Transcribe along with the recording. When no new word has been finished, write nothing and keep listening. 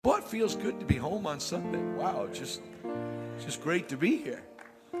feels good to be home on Sunday. Wow, it's just great to be here.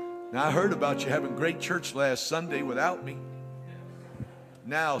 Now, I heard about you having great church last Sunday without me.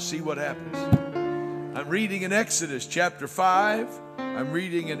 Now, see what happens. I'm reading in Exodus chapter 5. I'm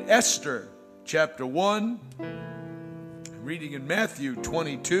reading in Esther chapter 1. I'm reading in Matthew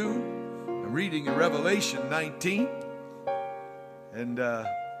 22. I'm reading in Revelation 19. And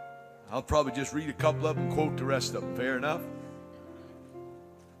I'll probably just read a couple of them, quote the rest of them. Fair enough?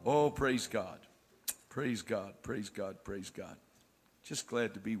 Oh, praise God. Praise God, praise God, praise God. Just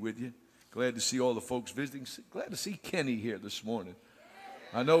glad to be with you. Glad to see all the folks visiting. Glad to see Kenny here this morning.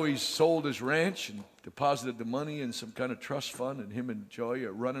 I know he's sold his ranch and deposited the money in some kind of trust fund, and him and Joy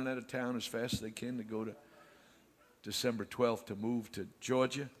are running out of town as fast as they can to go to December 12th to move to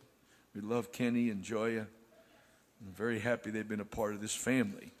Georgia. We love Kenny and Joya. I'm very happy they've been a part of this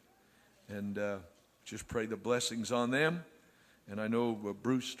family. And just pray the blessings on them. And I know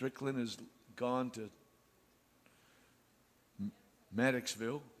Bruce Strickland has gone to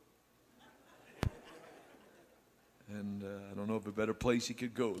Maddoxville. And I don't know of a better place he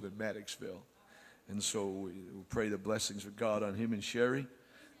could go than Maddoxville. And so we'll pray the blessings of God on him and Sherry.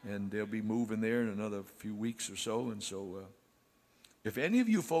 And they'll be moving there in another few weeks or so. And so if any of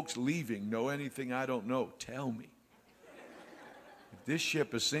you folks leaving know anything I don't know, tell me. If this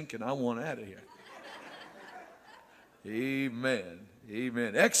ship is sinking, I want out of here. Amen.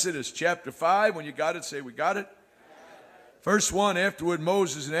 Amen. Exodus chapter 5. When you got it, say we got it. Verse 1, afterward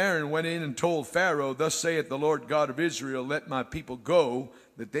Moses and Aaron went in and told Pharaoh, thus saith the Lord God of Israel, let my people go,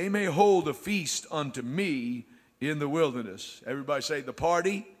 that they may hold a feast unto me in the wilderness. Everybody say the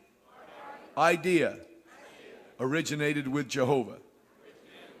party. Idea originated with Jehovah.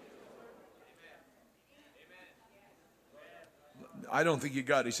 I don't think you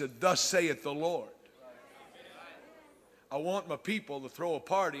got it. He said, thus saith the Lord. I want my people to throw a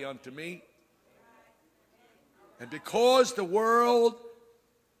party unto me. And because the world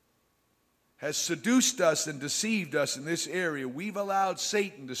has seduced us and deceived us in this area, we've allowed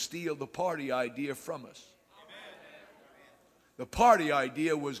Satan to steal the party idea from us. The party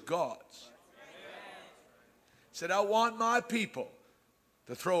idea was God's. He said, I want my people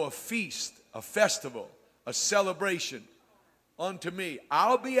to throw a feast, a festival, a celebration unto me.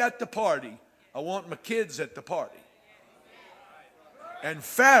 I'll be at the party. I want my kids at the party. And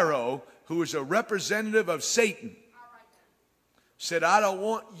Pharaoh, who is a representative of Satan, said, I don't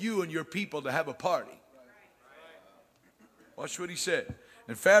want you and your people to have a party. Watch what he said.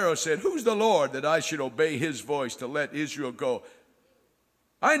 And Pharaoh said, who's the Lord that I should obey his voice to let Israel go?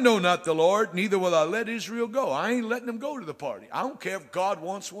 I know not the Lord, neither will I let Israel go. I ain't letting them go to the party. I don't care if God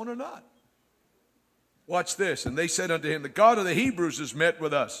wants one or not. Watch this. And they said unto him, the God of the Hebrews has met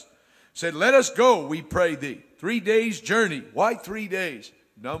with us. Said, let us go, we pray thee. 3 days journey. Why 3 days?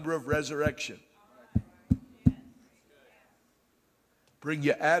 Number of resurrection. Bring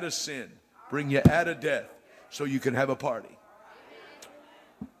you out of sin. Bring you out of death so you can have a party.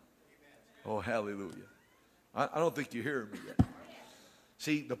 Oh, hallelujah. I don't think you're hearing me yet.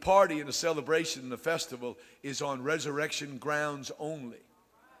 See, the party and the celebration and the festival is on resurrection grounds only.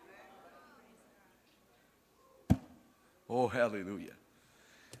 Oh, hallelujah.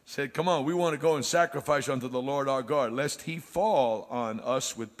 Said, come on, we want to go and sacrifice unto the Lord our God, lest he fall on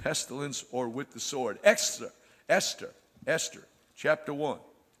us with pestilence or with the sword. Esther, chapter 1,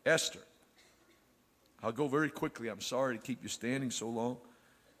 Esther. I'll go very quickly. I'm sorry to keep you standing so long.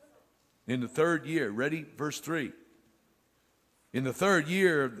 In the 3rd year, ready? Verse 3. In the 3rd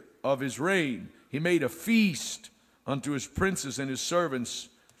year of his reign, he made a feast unto his princes and his servants,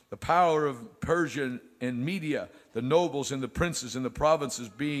 the power of Persia and Media, the nobles and the princes and the provinces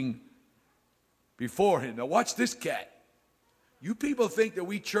being before him. Now watch this cat. You people think that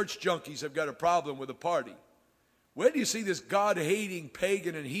we church junkies have got a problem with a party. Where do you see this God-hating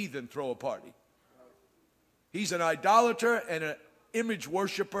pagan and heathen throw a party? He's an idolater and an image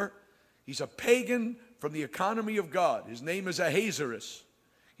worshiper. He's a pagan from the economy of God. His name is Ahasuerus.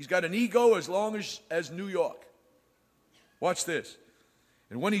 He's got an ego as long as New York. Watch this.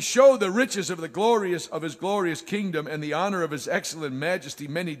 And when he showed the riches of his glorious kingdom and the honor of his excellent majesty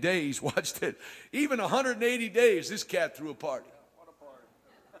many days, watched it, even 180 days, this cat threw a party. What a party.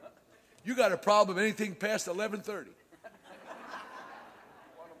 You got a problem anything past 11:30.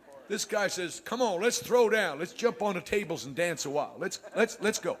 This guy says, come on, let's throw down. Let's jump on the tables and dance a while.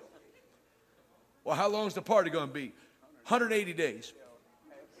 Let's go. Well, how long is the party going to be? 180 days.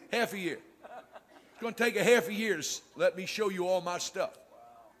 Half a year. It's going to take a half a year to let me show you all my stuff.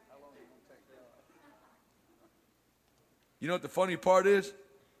 You know what the funny part is?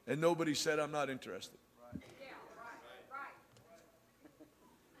 And nobody said I'm not interested.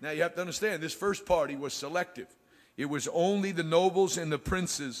 Now you have to understand, this first party was selective. It was only the nobles and the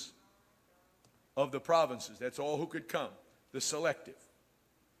princes of the provinces. That's all who could come. The selective.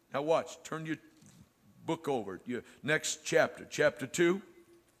 Now watch. Turn your book over. Your next chapter. Chapter 2.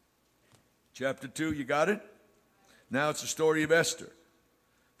 Chapter 2, you got it? Now it's the story of Esther.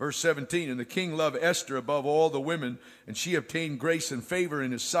 Verse 17, and the king loved Esther above all the women, and she obtained grace and favor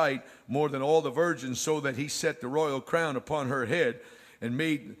in his sight more than all the virgins, so that he set the royal crown upon her head and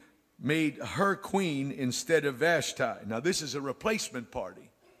made her queen instead of Vashti. Now this is a replacement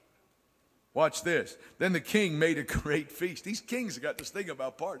party. Watch this. Then the king made a great feast. These kings have got this thing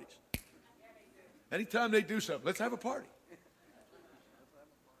about parties. Anytime they do something, let's have a party.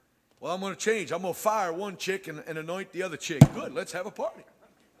 Well, I'm going to change. I'm going to fire one chick and anoint the other chick. Good, let's have a party.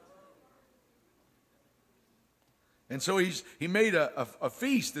 And so he made a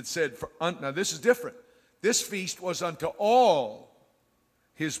feast that said, now this is different. This feast was unto all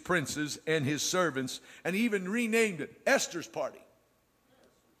his princes and his servants, and he even renamed it Esther's party.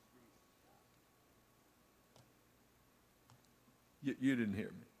 You didn't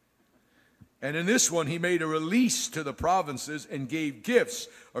hear me. And in this one, he made a release to the provinces and gave gifts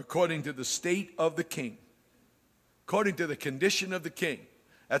according to the state of the king. According to the condition of the king.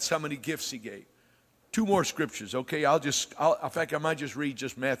 That's how many gifts he gave. 2 more scriptures, okay? In fact, I might just read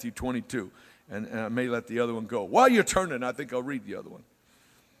just Matthew 22, and I may let the other one go. While you're turning, I think I'll read the other one.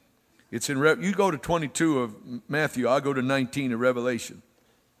 It's in, you go to 22 of Matthew, I'll go to 19 of Revelation.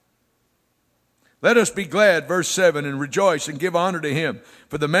 Let us be glad, verse 7, and rejoice and give honor to him.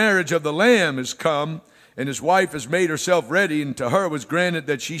 For the marriage of the Lamb is come, and his wife has made herself ready, and to her was granted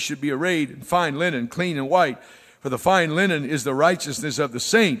that she should be arrayed in fine linen, clean and white. For the fine linen is the righteousness of the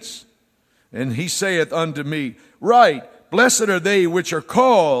saints. And he saith unto me, right, blessed are they which are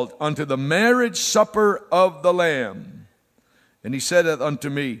called unto the marriage supper of the Lamb. And he saith unto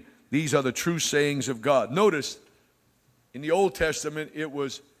me, these are the true sayings of God. Notice, in the Old Testament, it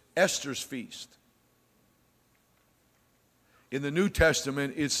was Esther's feast. In the New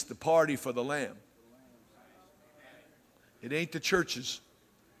Testament, it's the party for the Lamb. It ain't the churches.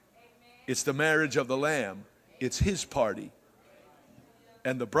 It's the marriage of the Lamb. It's his party.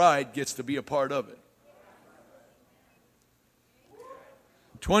 And the bride gets to be a part of it.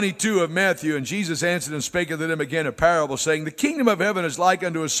 22 of Matthew, and Jesus answered and spake unto them again a parable, saying, the kingdom of heaven is like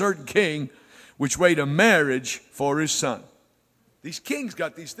unto a certain king, which made a marriage for his son. These kings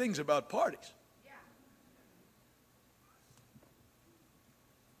got these things about parties.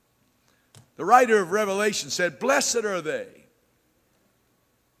 The writer of Revelation said, blessed are they.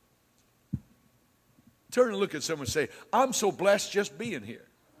 Turn and look at someone and say, I'm so blessed just being here.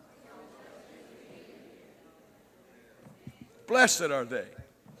 Blessed are they.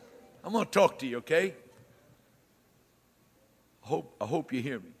 I'm going to talk to you, okay? I hope you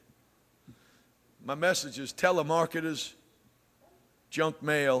hear me. My message is telemarketers, junk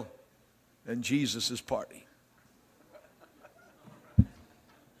mail, and Jesus' party.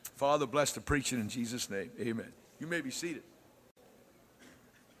 Father, bless the preaching in Jesus' name. Amen. You may be seated.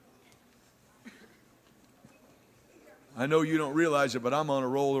 I know you don't realize it, but I'm on a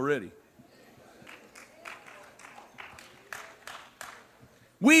roll already.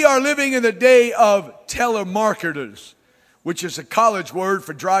 We are living in the day of telemarketers, which is a college word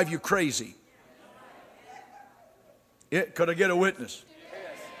for drive you crazy. Could I get a witness?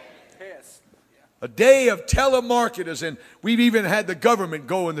 Yes. A day of telemarketers, and we've even had the government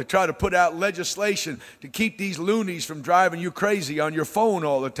going to try to put out legislation to keep these loonies from driving you crazy on your phone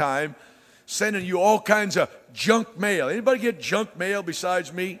all the time, sending you all kinds of junk mail. Anybody get junk mail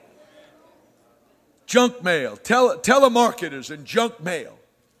besides me? Junk mail, telemarketers and junk mail.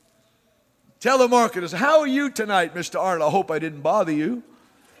 Telemarketers, how are you tonight, Mr. Arnold? I hope I didn't bother you.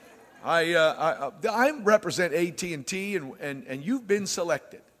 I represent AT&T, and you've been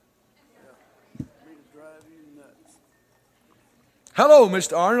selected. Hello,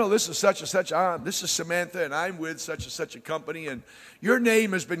 Mr. Arnold. This is such and such. This is Samantha, and I'm with such and such a company, and your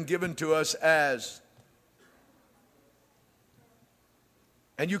name has been given to us as.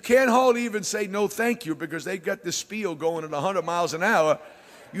 And you can't hardly even say no thank you because they've got this spiel going at 100 miles an hour.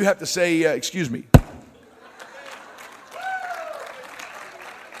 You have to say, excuse me.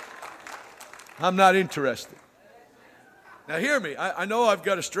 I'm not interested. Now hear me. I know I've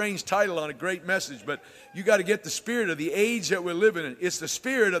got a strange title on a great message, but you got to get the spirit of the age that we're living in. It's the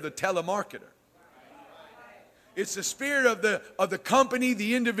spirit of the telemarketer. It's the spirit of the company,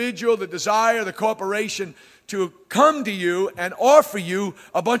 the individual, the desire, the corporation to come to you and offer you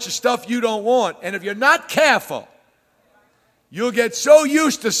a bunch of stuff you don't want. And if you're not careful, you'll get so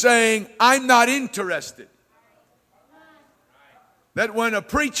used to saying, I'm not interested. that when a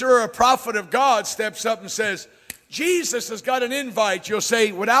preacher or a prophet of God steps up and says, Jesus has got an invite, you'll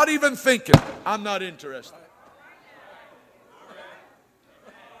say, without even thinking, I'm not interested.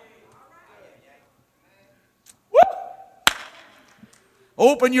 Woo!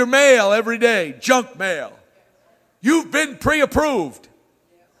 Open your mail every day, junk mail. You've been pre-approved.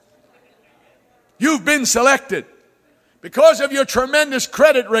 You've been selected. Because of your tremendous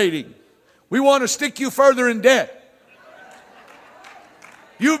credit rating, we want to stick you further in debt.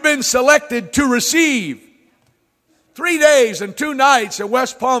 You've been selected to receive 3 days and 2 nights at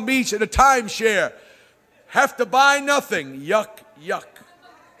West Palm Beach at a timeshare. Have to buy nothing. Yuck, yuck.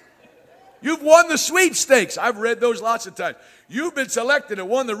 You've won the sweepstakes. I've read those lots of times. You've been selected and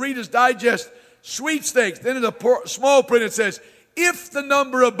won the Reader's Digest sweepstakes. Then in the small print it says, if the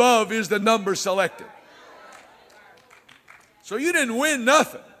number above is the number selected. So you didn't win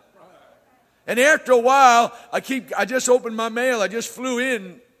nothing. And after a while, I just opened my mail. I just flew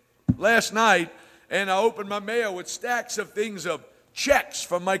in last night, and I opened my mail with stacks of things, of checks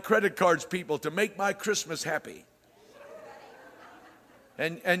from my credit cards people to make my Christmas happy.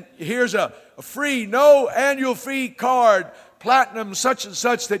 And here's a free, no annual fee card, platinum such and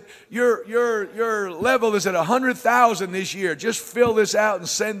such, that your level is at 100,000 this year. Just fill this out and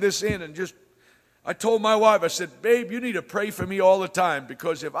send this in. And I told my wife, I said, babe, you need to pray for me all the time,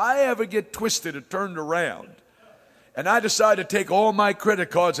 because if I ever get twisted or turned around and I decide to take all my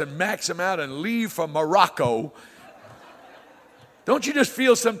credit cards and max them out and leave for Morocco, don't you just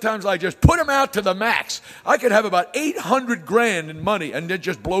feel sometimes like just put them out to the max? I could have about 800 grand in money and then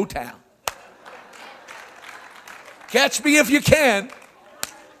just blow town. Catch me if you can.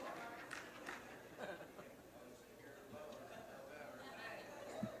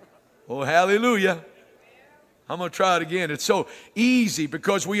 Oh, hallelujah. I'm going to try it again. It's so easy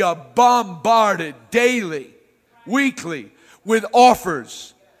because we are bombarded daily, weekly, with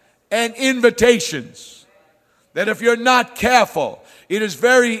offers and invitations that if you're not careful, it is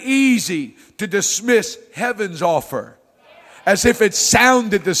very easy to dismiss heaven's offer as if it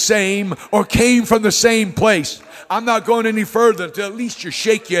sounded the same or came from the same place. I'm not going any further until at least you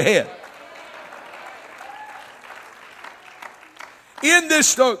shake your head. In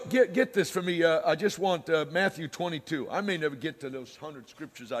this, get this for me. I just want Matthew 22. I may never get to those 100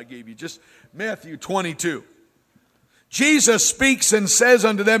 scriptures I gave you. Just Matthew 22. Jesus speaks and says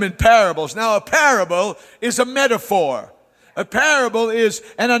unto them in parables. Now, a parable is a metaphor. A parable is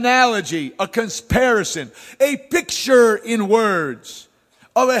an analogy, a comparison, a picture in words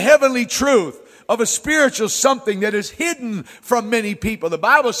of a heavenly truth, of a spiritual something that is hidden from many people. The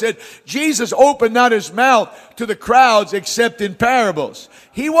Bible said Jesus opened not his mouth to the crowds except in parables.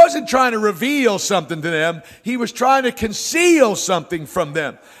 He wasn't trying to reveal something to them. He was trying to conceal something from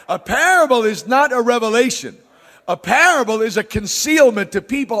them. A parable is not a revelation. A parable is a concealment to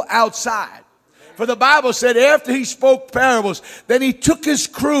people outside. For the Bible said after he spoke parables, then he took his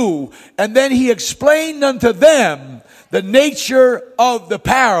crew and then he explained unto them the nature of the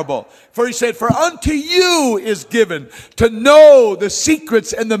parable. For he said, for unto you is given to know the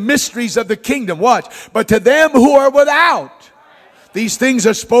secrets and the mysteries of the kingdom. Watch. But to them who are without, these things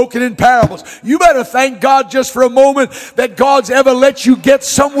are spoken in parables. You better thank God just for a moment that God's ever let you get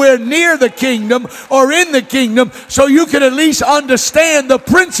somewhere near the kingdom or in the kingdom so you can at least understand the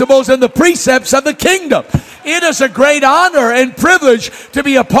principles and the precepts of the kingdom. It is a great honor and privilege to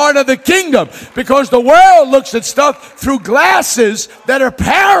be a part of the kingdom because the world looks at stuff through glasses that are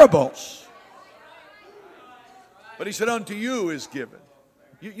parables. But he said, unto you is given.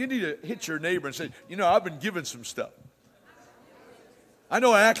 You need to hit your neighbor and say, you know, I've been given some stuff. I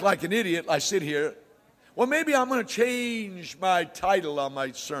know I act like an idiot. I sit here. Well, maybe I'm going to change my title on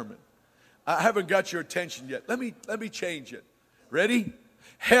my sermon. I haven't got your attention yet. Let me change it. Ready?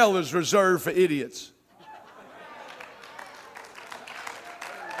 Hell is reserved for idiots.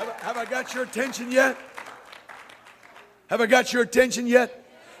 Have I got your attention yet? Have I got your attention yet?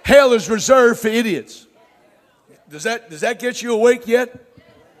 Hell is reserved for idiots. Does that get you awake yet?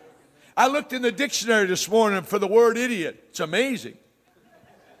 I looked in the dictionary this morning for the word idiot. It's amazing.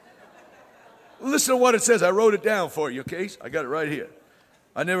 Listen to what it says. I wrote it down for you, okay? I got it right here.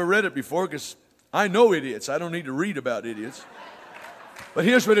 I never read it before because I know idiots. I don't need to read about idiots. But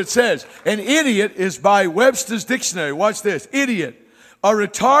here's what it says. An idiot is by Webster's dictionary. Watch this. Idiot. A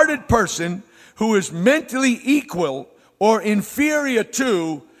retarded person who is mentally equal or inferior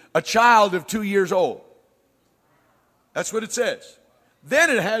to a child of 2 years old. That's what it says.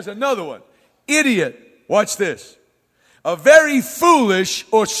 Then it has another one. Idiot. Watch this. A very foolish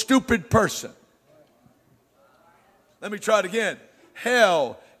or stupid person. Let me try it again.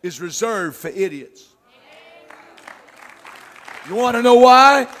 Hell is reserved for idiots. You want to know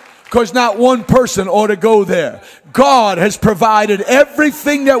why? Because not one person ought to go there. God has provided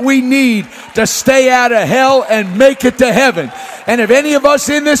everything that we need to stay out of hell and make it to heaven. And if any of us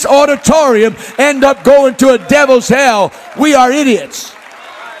in this auditorium end up going to a devil's hell, we are idiots.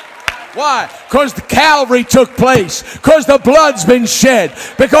 Why? Because the Calvary took place. Because the blood's been shed.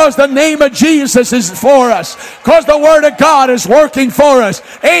 Because the name of Jesus is for us. Because the Word of God is working for us.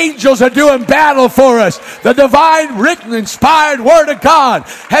 Angels are doing battle for us. The divine, written, inspired Word of God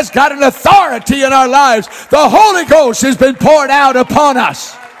has got an authority in our lives. The Holy Ghost has been poured out upon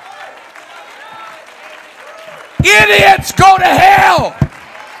us. Idiots go to hell.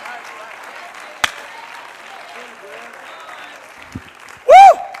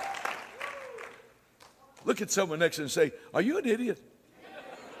 Woo! Look at someone next to you and say, are you an idiot?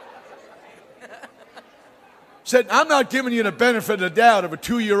 Said, I'm not giving you the benefit of the doubt of a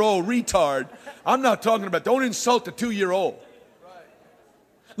 2-year-old retard. I'm not talking about, don't insult a 2-year-old.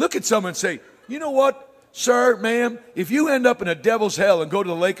 Look at someone and say, you know what, sir, ma'am, if you end up in a devil's hell and go to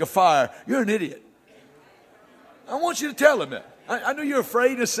the lake of fire, you're an idiot. I want you to tell him that. I know you're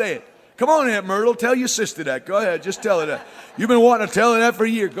afraid to say it. Come on, Aunt Myrtle, tell your sister that. Go ahead, just tell her that. You've been wanting to tell her that for a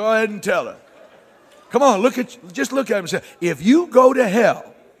year. Go ahead and tell her. Come on, just look at him and say, if you go to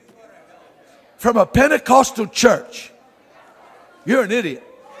hell from a Pentecostal church, you're an idiot.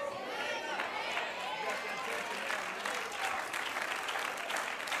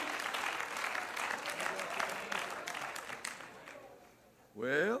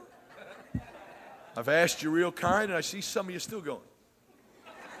 Well, I've asked you real kind, and I see some of you still going.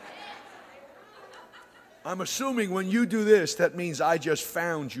 I'm assuming when you do this, that means I just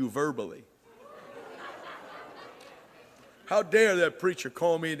found you verbally. How dare that preacher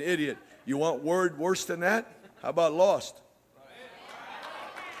call me an idiot? You want word worse than that? How about lost?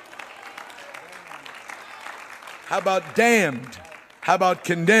 How about damned? How about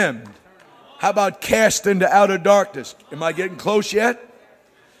condemned? How about cast into outer darkness? Am I getting close yet?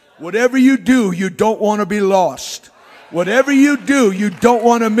 Whatever you do, you don't want to be lost. Whatever you do, you don't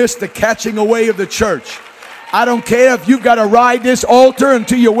want to miss the catching away of the church. I don't care if you've got to ride this altar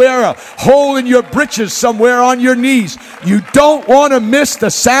until you wear a hole in your britches somewhere on your knees. You don't want to miss the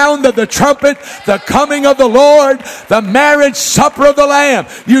sound of the trumpet, the coming of the Lord, the marriage supper of the Lamb.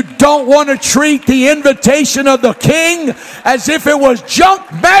 You don't want to treat the invitation of the King as if it was junk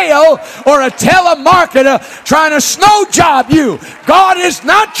mail or a telemarketer trying to snow job you. God is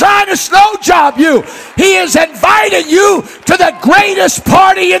not trying to snow job you. He is inviting you to the greatest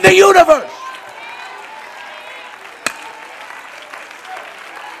party in the universe.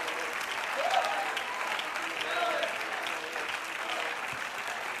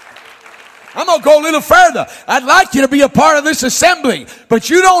 I'm going to go a little further. I'd like you to be a part of this assembly, but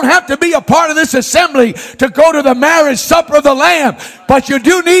you don't have to be a part of this assembly to go to the marriage supper of the Lamb. But you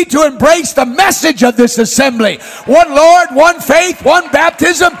do need to embrace the message of this assembly. One Lord, one faith, one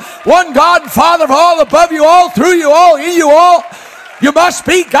baptism, one God and Father of all, above you all, through you all, in you all. You must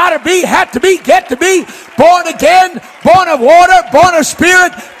be, gotta be, have to be, get to be, born again, born of water, born of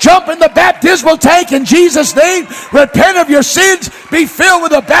spirit, jump in the baptismal tank in Jesus' name, repent of your sins, be filled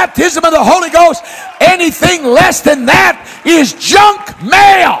with the baptism of the Holy Ghost. Anything less than that is junk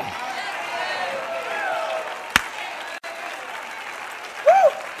mail.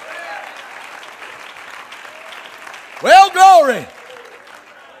 Woo. Well, glory.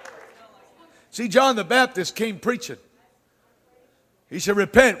 See, John the Baptist came preaching. He said,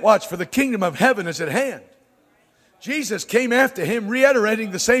 repent, watch, for the kingdom of heaven is at hand. Jesus came after him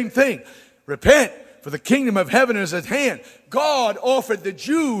reiterating the same thing. Repent, for the kingdom of heaven is at hand. God offered the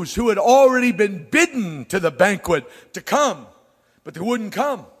Jews who had already been bidden to the banquet to come, but they wouldn't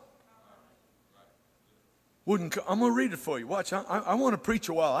come. Wouldn't come. I'm going to read it for you. Watch, I want to preach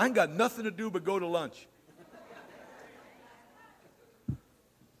a while. I ain't got nothing to do but go to lunch.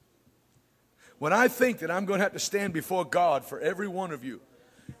 When I think that I'm going to have to stand before God for every one of you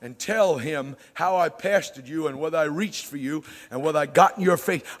and tell him how I pastored you and whether I reached for you and whether I got in your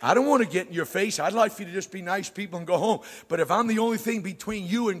face. I don't want to get in your face. I'd like for you to just be nice people and go home. But if I'm the only thing between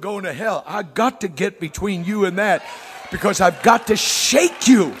you and going to hell, I've got to get between you and that, because I've got to shake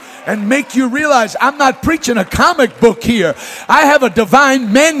you and make you realize I'm not preaching a comic book here. I have a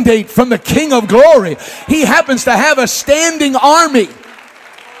divine mandate from the King of Glory. He happens to have a standing army.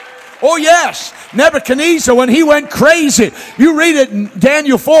 Oh yes, Nebuchadnezzar, when he went crazy, you read it in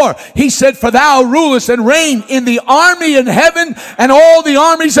Daniel 4, he said, for thou rulest and reign in the army in heaven, and all the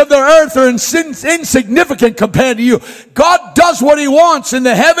armies of the earth are insignificant compared to you. God does what he wants in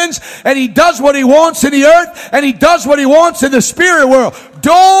the heavens, and he does what he wants in the earth, and he does what he wants in the spirit world.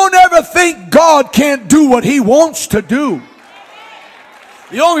 Don't ever think God can't do what he wants to do.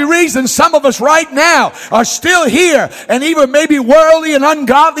 The only reason some of us right now are still here and even maybe worldly and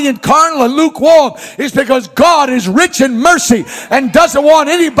ungodly and carnal and lukewarm is because God is rich in mercy and doesn't want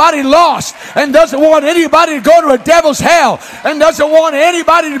anybody lost and doesn't want anybody to go to a devil's hell and doesn't want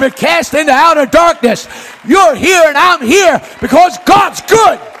anybody to be cast into outer darkness. You're here and I'm here because God's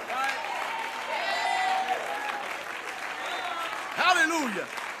good. Hallelujah.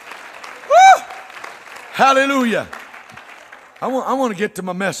 Woo! Hallelujah. I want to get to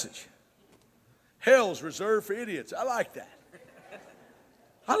my message. Hell's reserved for idiots. I like that.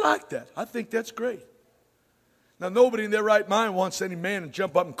 I like that. I think that's great. Now, nobody in their right mind wants any man to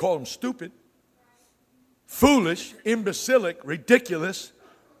jump up and call them stupid, foolish, imbecilic, ridiculous,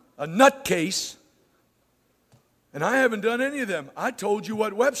 a nutcase. And I haven't done any of them. I told you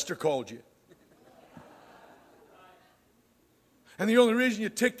what Webster called you. And the only reason you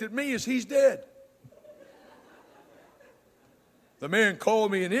ticked at me is he's dead. The man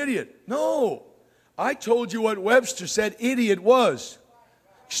called me an idiot. No, I told you what Webster said idiot was.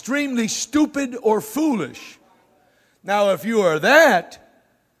 Extremely stupid or foolish. Now, if you are that,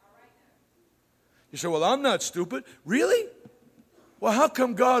 you say, well, I'm not stupid. Really? Well, how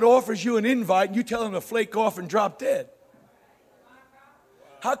come God offers you an invite and you tell him to flake off and drop dead?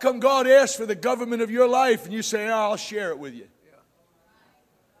 How come God asks for the government of your life and you say, oh, I'll share it with you?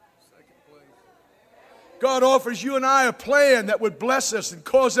 God offers you and I a plan that would bless us and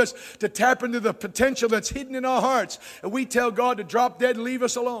cause us to tap into the potential that's hidden in our hearts. And we tell God to drop dead and leave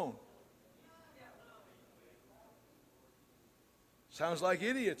us alone. Sounds like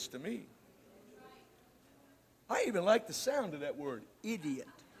idiots to me. I even like the sound of that word, idiot.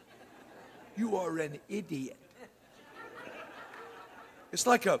 You are an idiot. It's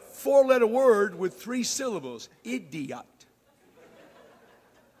like a 4-letter word with 3 syllables, idiot.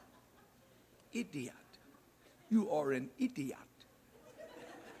 Idiot. You are an idiot.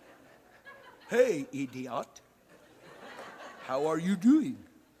 Hey, idiot. How are you doing?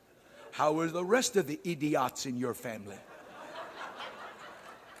 How are the rest of the idiots in your family?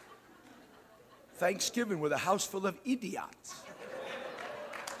 Thanksgiving with a house full of idiots.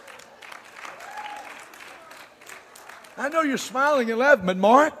 I know you're smiling and laughing, but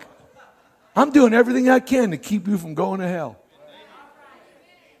Mark, I'm doing everything I can to keep you from going to hell.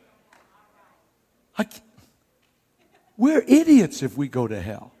 We're idiots if we go to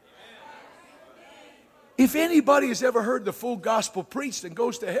hell. If anybody has ever heard the full gospel preached and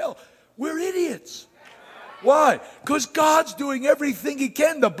goes to hell, we're idiots. Why? Because God's doing everything he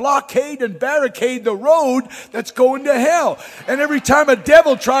can to blockade and barricade the road that's going to hell. And every time a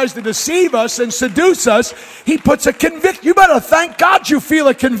devil tries to deceive us and seduce us, he puts a conviction. You better thank God you feel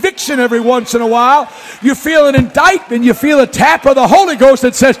a conviction every once in a while. You feel an indictment. You feel a tap of the Holy Ghost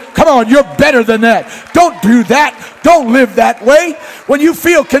that says, come on, you're better than that. Don't do that. Don't live that way. When you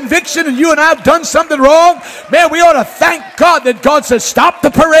feel conviction and you and I have done something wrong, man, we ought to thank God that God says, stop the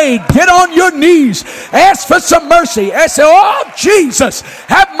parade. Get on your knees. Ask for some mercy. And say, oh, Jesus,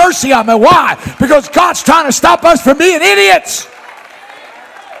 have mercy on me. Why? Because God's trying to stop us from being idiots.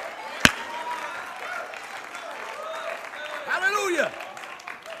 Hallelujah.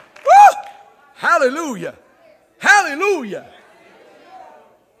 Woo! Hallelujah. Hallelujah.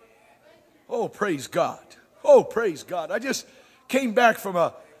 Oh, praise God. Oh, praise God. I just came back from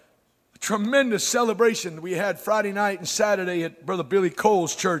a tremendous celebration we had Friday night and Saturday at Brother Billy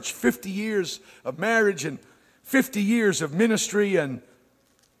Cole's church. 50 years of marriage and 50 years of ministry. And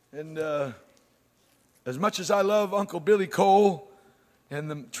as much as I love Uncle Billy Cole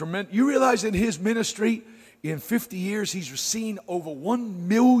and the tremendous, you realize in his ministry, in 50 years, he's seen over 1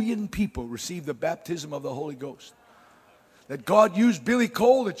 million people receive the baptism of the Holy Ghost. That God used Billy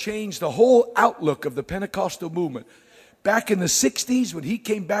Cole to change the whole outlook of the Pentecostal movement. Back in the 60s, when he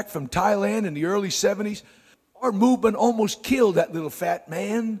came back from Thailand in the early 70s, our movement almost killed that little fat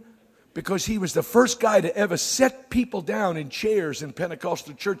man because he was the first guy to ever set people down in chairs in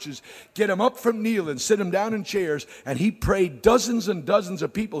Pentecostal churches, get them up from kneeling, sit them down in chairs, and he prayed dozens and dozens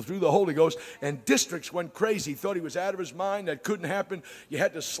of people through the Holy Ghost, and districts went crazy, thought he was out of his mind, that couldn't happen. You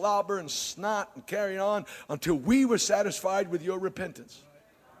had to slobber and snot and carry on until we were satisfied with your repentance.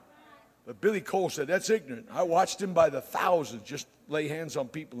 But Billy Cole said, that's ignorant. I watched him by the thousands just lay hands on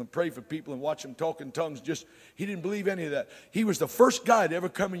people and pray for people and watch them talk in tongues. He didn't believe any of that. He was the first guy to ever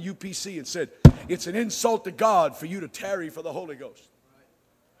come in UPC and said, it's an insult to God for you to tarry for the Holy Ghost.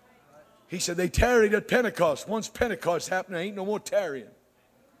 He said, they tarried at Pentecost. Once Pentecost happened, there ain't no more tarrying.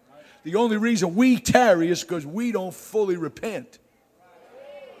 The only reason we tarry is because we don't fully repent.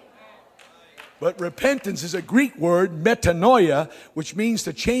 But repentance is a Greek word, metanoia, which means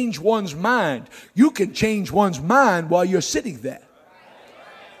to change one's mind. You can change one's mind while you're sitting there.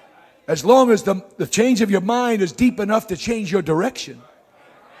 As long as the change of your mind is deep enough to change your direction.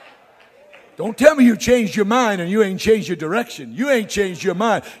 Don't tell me you changed your mind and you ain't changed your direction. You ain't changed your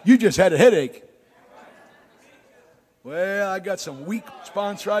mind. You just had a headache. Well, I got some weak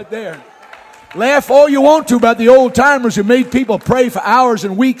response right there. Laugh all you want to about the old timers who made people pray for hours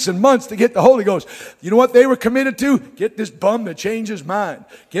and weeks and months to get the Holy Ghost. You know what they were committed to? Get this bum to change his mind.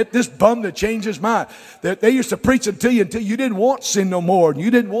 Get this bum to change his mind. They used to preach it to you until you didn't want sin no more. And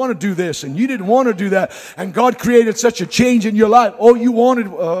you didn't want to do this and you didn't want to do that. And God created such a change in your life.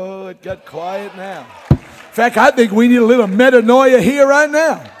 It got quiet now. In fact, I think we need a little metanoia here right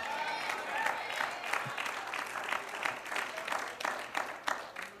now.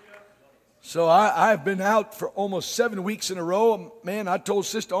 So I've been out for almost 7 weeks in a row. Man, I told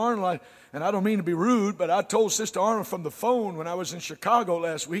Sister Arnold, and I don't mean to be rude, but I told Sister Arnold from the phone when I was in Chicago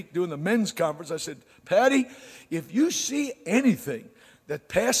last week doing the men's conference, I said, Patty, if you see anything that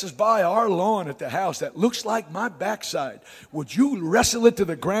passes by our lawn at the house that looks like my backside, would you wrestle it to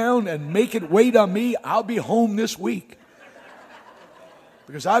the ground and make it wait on me? I'll be home this week.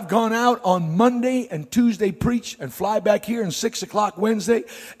 Because I've gone out on Monday and Tuesday, preach, and fly back here and 6 o'clock Wednesday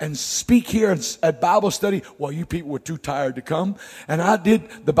and speak here at Bible study. Well, you people were too tired to come. And I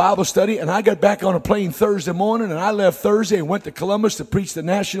did the Bible study, and I got back on a plane Thursday morning, and I left Thursday and went to Columbus to preach the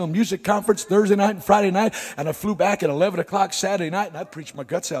National Music Conference Thursday night and Friday night. And I flew back at 11 o'clock Saturday night, and I preached my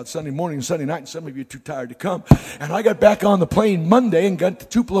guts out Sunday morning and Sunday night, and some of you are too tired to come. And I got back on the plane Monday and got to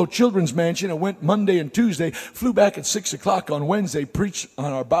Tupelo Children's Mansion and went Monday and Tuesday, flew back at 6 o'clock on Wednesday, preached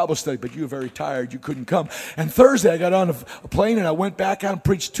on our Bible study, but you were very tired. You couldn't come. And Thursday, I got on a plane and I went back out and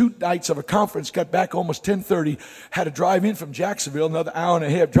preached 2 nights of a conference, got back almost 10:30, had to drive in from Jacksonville, another hour and a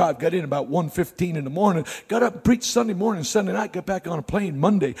half drive, got in about 1:15 in the morning, got up and preached Sunday morning, Sunday night, got back on a plane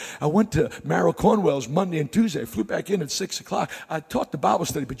Monday. I went to Merrill Cornwell's Monday and Tuesday, flew back in at 6 o'clock. I taught the Bible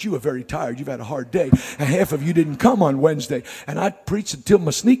study, but you were very tired. You've had a hard day. And half of you didn't come on Wednesday. And I preached until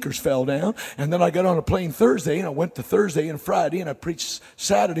my sneakers fell down. And then I got on a plane Thursday, and I went to Thursday and Friday, and I preached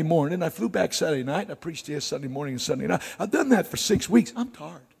Saturday morning. I flew back Saturday night, and I preached here Sunday morning and Sunday night. I've done that for 6 weeks. I'm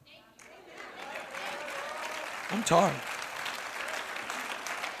tired. I'm tired.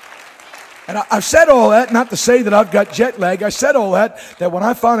 And I've said all that, not to say that I've got jet lag. I said all that when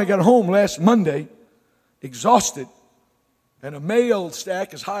I finally got home last Monday, exhausted, and a mail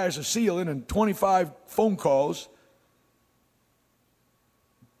stack as high as a ceiling and 25 phone calls,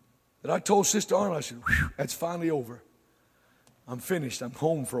 that I told Sister Arnold, I said, that's finally over. I'm finished. I'm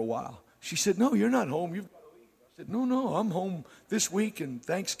home for a while. She said, no, you're not home. You've got to leave. I said, no, I'm home this week and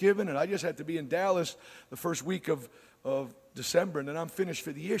Thanksgiving, and I just had to be in Dallas the first week of December, and then I'm finished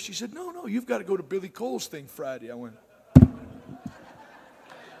for the year. She said, no, you've got to go to Billy Cole's thing Friday. I went.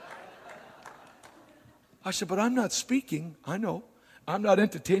 I said, but I'm not speaking. I know. I'm not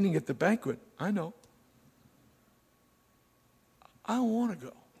entertaining at the banquet. I know. I don't want to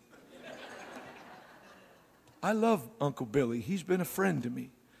go. I love Uncle Billy. He's been a friend to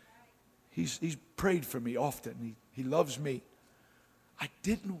me. He's prayed for me often. He loves me. I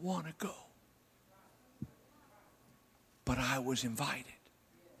didn't want to go. But I was invited.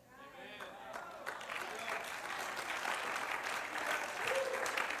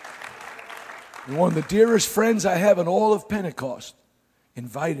 And one of the dearest friends I have in all of Pentecost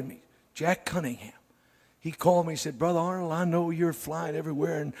invited me, Jack Cunningham. He called me and said, Brother Arnold, I know you're flying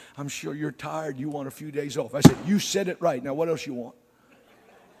everywhere, and I'm sure you're tired. You want a few days off. I said, you said it right. Now, what else you want?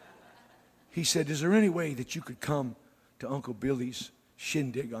 He said, is there any way that you could come to Uncle Billy's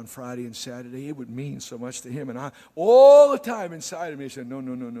shindig on Friday and Saturday? It would mean so much to him. And I, all the time inside of me, I said, no.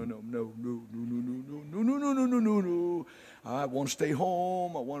 I want to stay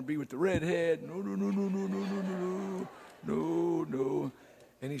home. I want to be with the redhead. No.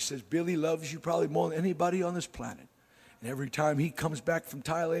 And he says, Billy loves you probably more than anybody on this planet. And every time he comes back from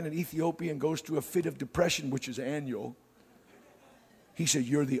Thailand and Ethiopia and goes through a fit of depression, which is annual, he said,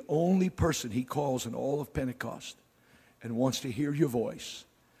 you're the only person he calls in all of Pentecost and wants to hear your voice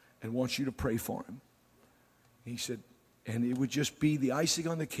and wants you to pray for him. He said, and it would just be the icing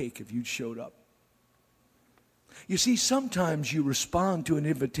on the cake if you'd showed up. You see, sometimes you respond to an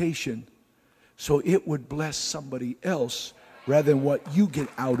invitation so it would bless somebody else rather than what you get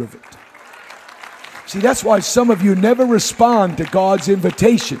out of it. See, that's why some of you never respond to God's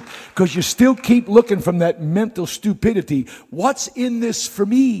invitation, because you still keep looking from that mental stupidity. What's in this for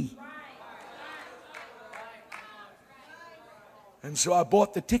me? And so I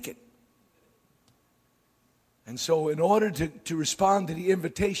bought the ticket. And so in order to respond to the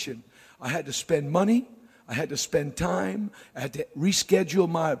invitation, I had to spend money. I had to spend time. I had to reschedule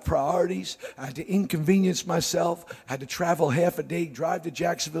my priorities. I had to inconvenience myself. I had to travel half a day, drive to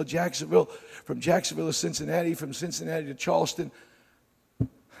Jacksonville, from Jacksonville to Cincinnati, from Cincinnati to Charleston.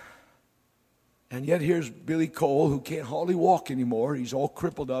 And yet here's Billy Cole, who can't hardly walk anymore. He's all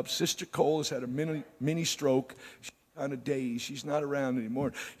crippled up. Sister Cole has had a mini stroke. She's on a daze. She's not around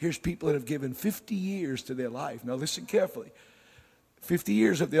anymore. Here's people that have given 50 years to their life. Now listen carefully. 50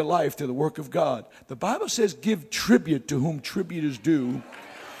 years of their life to the work of God. The Bible says, give tribute to whom tribute is due.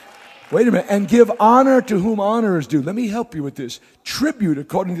 Wait a minute. And give honor to whom honor is due. Let me help you with this. Tribute,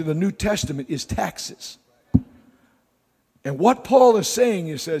 according to the New Testament, is taxes. And what Paul is saying,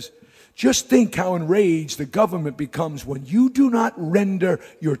 he says, just think how enraged the government becomes when you do not render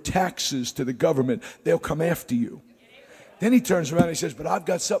your taxes to the government. They'll come after you. Then he turns around and he says, but I've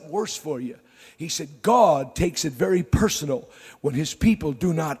got something worse for you. He said, God takes it very personal when his people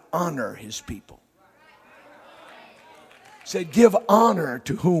do not honor his people. He said, give honor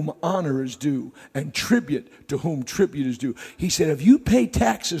to whom honor is due and tribute to whom tribute is due. He said, if you pay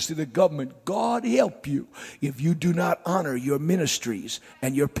taxes to the government, God help you if you do not honor your ministries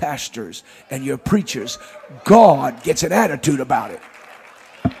and your pastors and your preachers. God gets an attitude about it.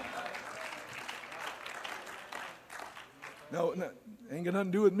 No, ain't got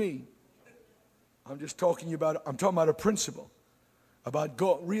nothing to do with me. I'm just talking about a principle about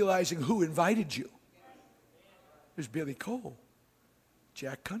God, realizing who invited you. There's Billy Cole,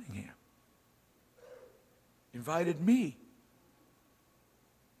 Jack Cunningham invited me.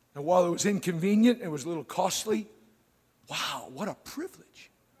 And while it was inconvenient, it was a little costly. Wow, what a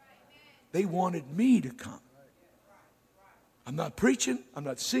privilege. They wanted me to come. I'm not preaching, I'm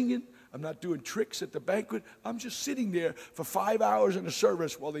not singing, I'm not doing tricks at the banquet. I'm just sitting there for 5 hours in a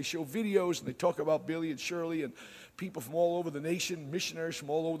service while they show videos and they talk about Billy and Shirley and people from all over the nation, missionaries from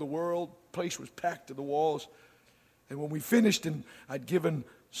all over the world. The place was packed to the walls. And when we finished, and I'd given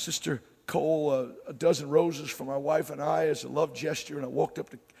Sister Cole a dozen roses for my wife and I as a love gesture, and I walked up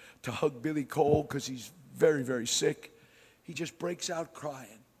to hug Billy Cole because he's very, very sick, he just breaks out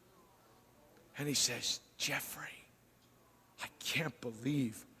crying. And he says, Jeffrey, I can't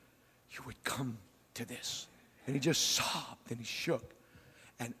believe you would come to this. And he just sobbed and he shook.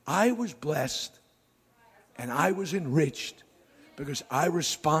 And I was blessed and I was enriched because I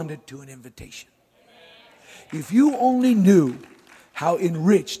responded to an invitation. If you only knew how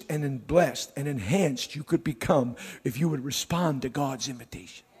enriched and blessed and enhanced you could become if you would respond to God's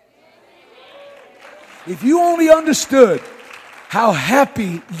invitation. If you only understood how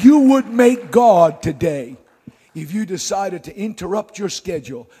happy you would make God today if you decided to interrupt your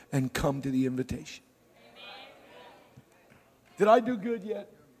schedule and come to the invitation. Did I do good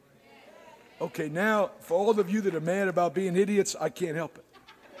yet? Okay, now, for all of you that are mad about being idiots, I can't help it.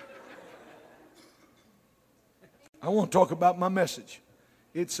 I want to talk about my message.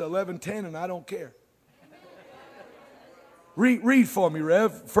 It's 11:10 and I don't care. Read for me,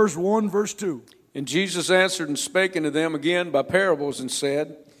 Rev. Verse 1, verse 2. And Jesus answered and spake unto them again by parables and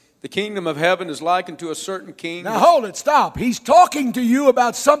said, the kingdom of heaven is likened to a certain king. Now hold it, stop. He's talking to you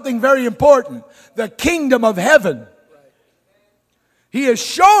about something very important. The kingdom of heaven. He is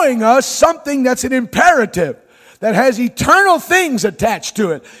showing us something that's an imperative, that has eternal things attached to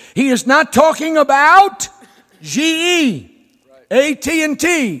it. He is not talking about GE,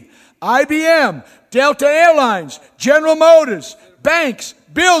 AT&T, IBM, Delta Airlines, General Motors, banks,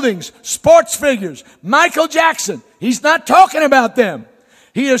 buildings, sports figures, Michael Jackson. He's not talking about them.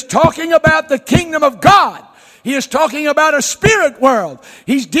 He is talking about the kingdom of God. He is talking about a spirit world.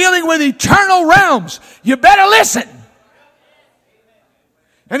 He's dealing with eternal realms. You better listen.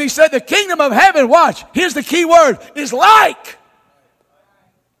 And he said the kingdom of heaven, watch, here's the key word, is like.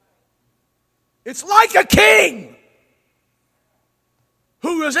 It's like a king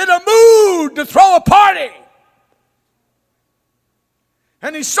who is in a mood to throw a party.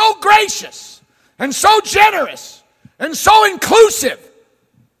 And he's so gracious and so generous and so inclusive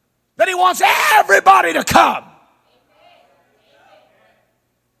that he wants everybody to come.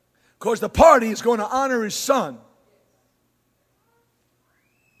 Because the party is going to honor his son.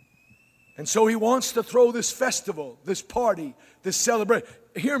 And so he wants to throw this festival, this party, this celebration.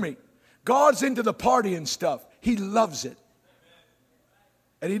 Hear me. God's into the party and stuff. He loves it.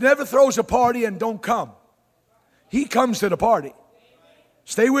 And he never throws a party and don't come. He comes to the party.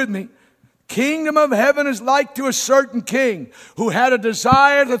 Stay with me. Kingdom of heaven is like to a certain king who had a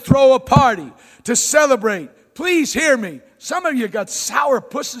desire to throw a party, to celebrate. Please hear me. Some of you got sour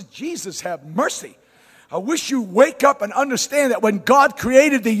pusses. Jesus have mercy. I wish you wake up and understand that when God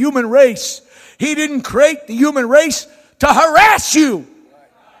created the human race, he didn't create the human race to harass you.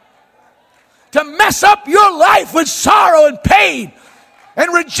 to mess up your life with sorrow and pain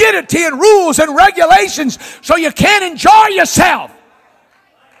and rigidity and rules and regulations so you can't enjoy yourself.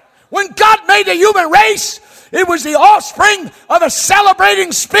 When God made the human race, it was the offspring of a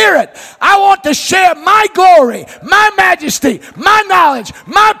celebrating spirit. I want to share my glory, my majesty, my knowledge,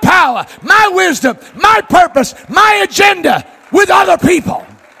 my power, my wisdom, my purpose, my agenda with other people.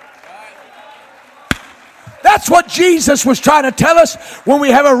 That's what Jesus was trying to tell us when we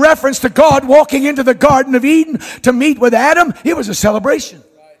have a reference to God walking into the Garden of Eden to meet with Adam. It was a celebration.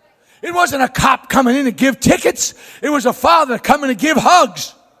 It wasn't a cop coming in to give tickets. It was a father coming to give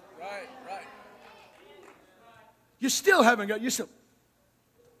hugs. You still haven't got, you still,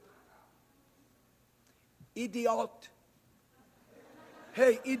 idiot.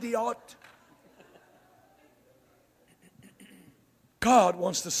 Hey, idiot. God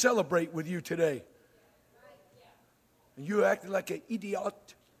wants to celebrate with you today. And you acting like an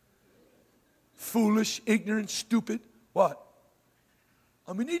idiot. Foolish, ignorant, stupid. What?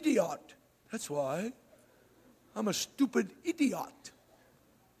 I'm an idiot. That's why. I'm a stupid idiot.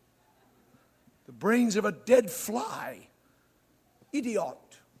 The brains of a dead fly. Idiot.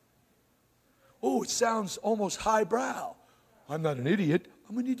 Oh, it sounds almost highbrow. I'm not an idiot.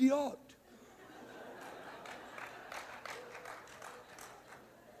 I'm an idiot.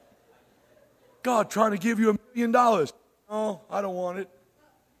 God trying to give you $1 million. No, I don't want it.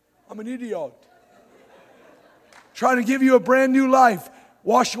 I'm an idiot. Trying to give you a brand new life.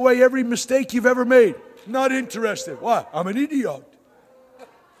 Wash away every mistake you've ever made. Not interested. Why? I'm an idiot.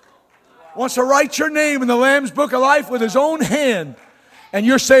 Wants to write your name in the Lamb's Book of Life with his own hand. And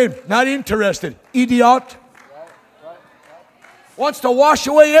you're saying, not interested. Idiot. Wants to wash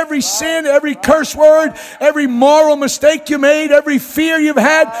away every sin, every curse word, every moral mistake you made, every fear you've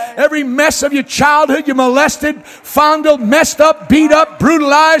had, every mess of your childhood you molested, fondled, messed up, beat up,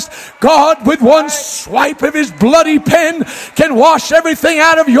 brutalized. God, with one swipe of his bloody pen, can wash everything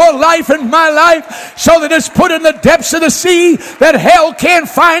out of your life and my life so that it's put in the depths of the sea that hell can't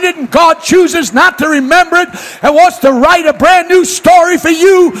find it, and God chooses not to remember it and wants to write a brand new story for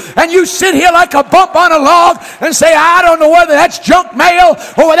you, and you sit here like a bump on a log and say, I don't know whether that's junk mail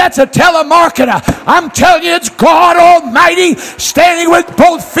or that's a telemarketer. I'm telling you, it's God Almighty standing with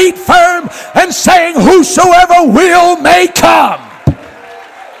both feet firm and saying, whosoever will may come.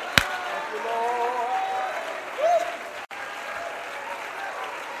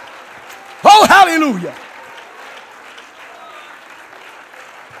 Oh, hallelujah.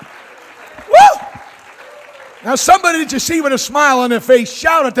 Woo! Now somebody that you see with a smile on their face,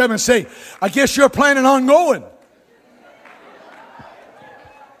 shout at them and say, I guess you're planning on going.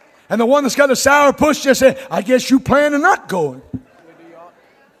 And the one that's got a sour puss just say, I guess you plan on not going.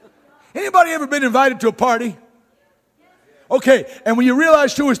 Anybody ever been invited to a party? Okay, and when you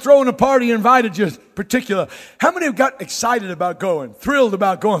realized who was throwing a party and invited you in particular, how many have got excited about going, thrilled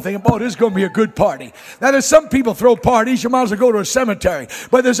about going, thinking, oh, this is going to be a good party? Now, there's some people throw parties, you might as well go to a cemetery.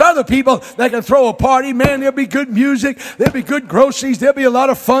 But there's other people that can throw a party. Man, there'll be good music, there'll be good groceries, there'll be a lot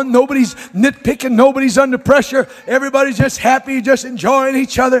of fun. Nobody's nitpicking, nobody's under pressure. Everybody's just happy, just enjoying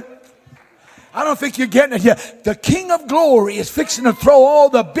each other. I don't think you're getting it yet. The King of Glory is fixing to throw all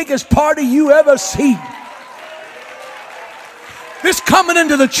the biggest party you ever seen. This coming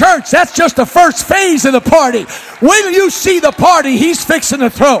into the church, that's just the first phase of the party. Wait till you see the party he's fixing to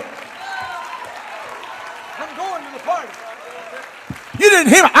throw. I'm going to the party. You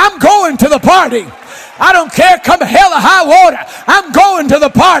didn't hear me. I'm going to the party. I don't care, come hell or high water. I'm going to the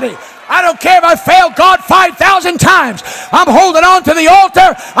party. I don't care if I failed God 5,000 times. I'm holding on to the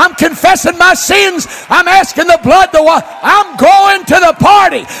altar. I'm confessing my sins. I'm asking the blood to wash. I'm going to the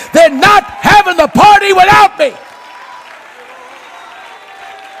party. They're not having the party without me.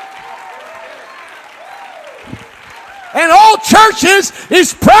 And all churches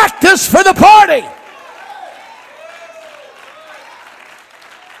is practice for the party.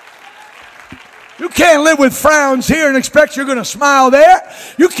 You can't live with frowns here and expect you're going to smile there.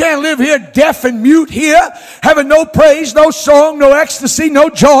 You can't live here deaf and mute here, having no praise, no song, no ecstasy, no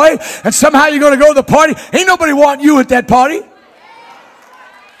joy, and somehow you're going to go to the party. Ain't nobody wanting you at that party.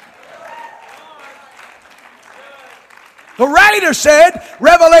 The writer said,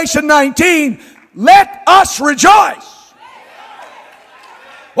 Revelation 19, let us rejoice.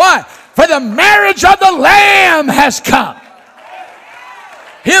 Why? For the marriage of the Lamb has come.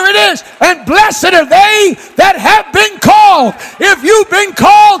 Here it is. And blessed are they that have been called. If you've been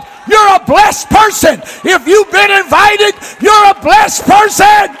called, you're a blessed person. If you've been invited, you're a blessed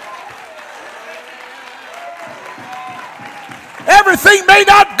person. Everything may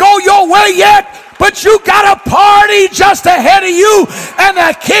not go your way yet, But you got a party just ahead of you, and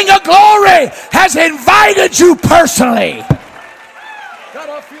the King of Glory has invited you personally. God,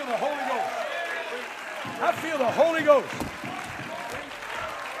 I feel the Holy Ghost. I feel the Holy Ghost.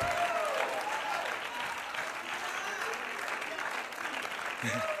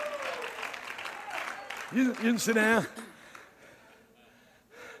 You can sit down.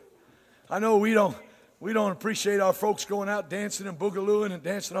 I know we don't appreciate our folks going out dancing and boogalooing and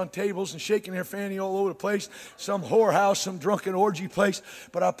dancing on tables and shaking their fanny all over the place, some whorehouse, some drunken orgy place.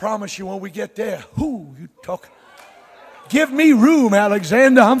 But I promise you, when we get there, you talk. Give me room,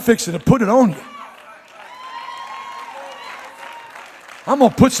 Alexander. I'm fixing to put it on you. I'm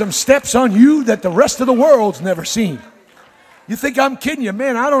going to put some steps on you that the rest of the world's never seen. You think I'm kidding you?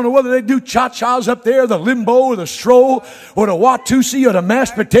 Man, I don't know whether they do cha-chas up there, the limbo, or the stroll, or the Watusi, or the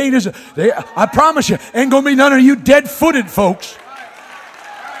mashed potatoes. I promise you, ain't going to be none of you dead-footed folks.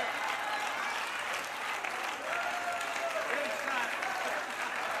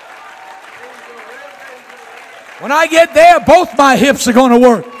 When I get there, both my hips are going to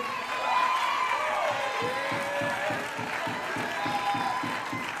work.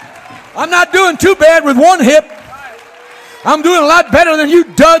 I'm not doing too bad with one hip. I'm doing a lot better than you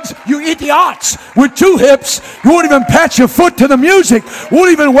duds, you idiots, with two hips. You won't even pat your foot to the music.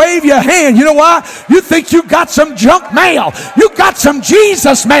 Won't even wave your hand. You know why? You think you got some junk mail. You got some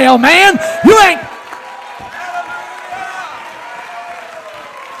Jesus mail, man. You ain't.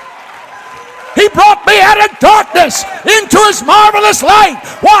 He brought me out of darkness into his marvelous light.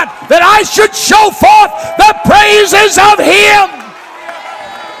 What? That I should show forth the praises of him.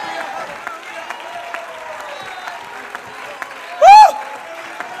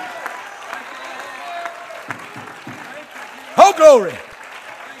 Oh, glory.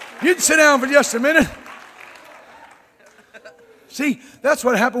 You can sit down for just a minute. See, that's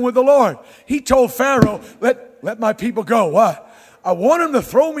what happened with the Lord. He told Pharaoh, let my people go. Why? I want them to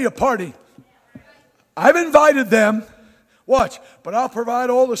throw me a party. I've invited them. Watch, but I'll provide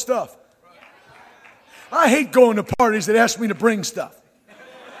all the stuff. I hate going to parties that ask me to bring stuff.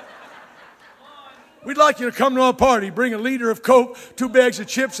 We'd like you to come to our party, bring a liter of Coke, 2 bags of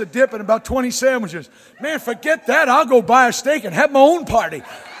chips, a dip, and about 20 sandwiches. Man, forget that. I'll go buy a steak and have my own party.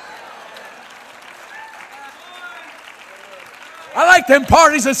 I like them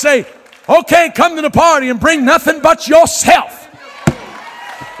parties that say, okay, come to the party and bring nothing but yourself.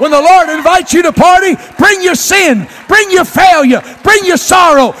 When the Lord invites you to party, bring your sin, bring your failure, bring your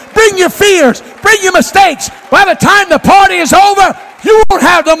sorrow, bring your fears, bring your mistakes. By the time the party is over, you won't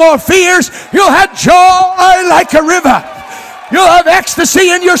have no more fears. You'll have joy like a river. You'll have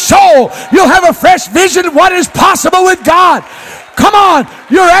ecstasy in your soul. You'll have a fresh vision of what is possible with God. Come on,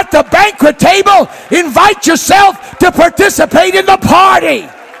 you're at the banquet table. Invite yourself to participate in the party.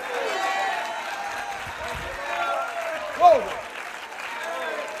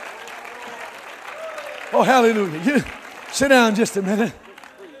 Oh, hallelujah. You sit down just a minute.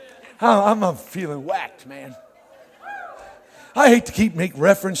 I'm feeling whacked, man. I hate to make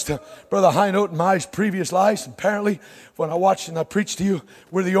reference to Brother Highnote and my previous lives. Apparently, when I watched and I preached to you,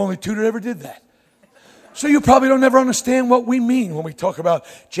 we're the only two that ever did that. So you probably don't ever understand what we mean when we talk about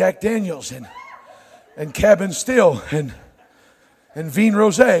Jack Daniels and Cabin Still and Vin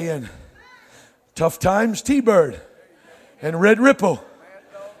Rosé and Tough Times T-Bird and Red Ripple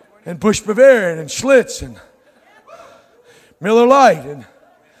and Bush Bavarian and Schlitz and Miller Lite and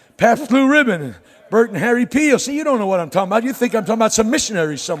Pabst Blue Ribbon and Bert and Harry Peel. See, you don't know what I'm talking about. You think I'm talking about some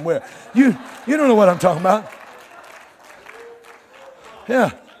missionaries somewhere. You don't know what I'm talking about.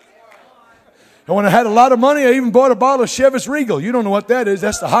 Yeah. And when I had a lot of money, I even bought a bottle of Chivas Regal. You don't know what that is.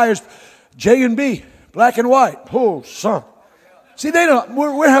 That's the highest J&B, black and white. Oh, son. See, they don't.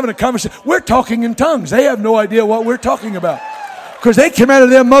 We're having a conversation. We're talking in tongues. They have no idea what we're talking about. Because they came out of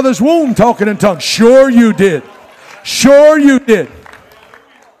their mother's womb talking in tongues. Sure you did. Sure you did.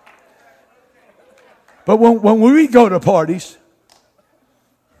 But when we go to parties,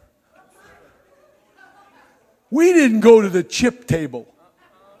 we didn't go to the chip table.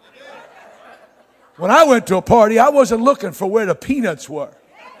 When I went to a party, I wasn't looking for where the peanuts were.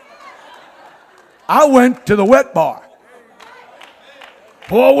 I went to the wet bar.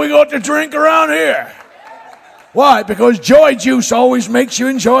 Boy, we got to drink around here. Why? Because joy juice always makes you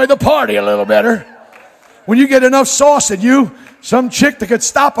enjoy the party a little better. When you get enough sauce in you, some chick that could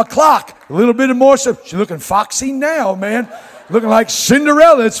stop a clock, a little bit more. So she's looking foxy now, man. Looking like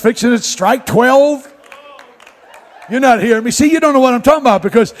Cinderella. It's fixing to strike 12. You're not hearing me. See, you don't know what I'm talking about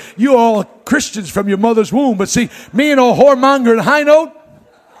because you all Christians from your mother's womb. But see, me and old whoremonger and Highnote,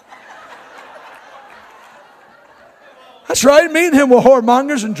 That's right. Me and him were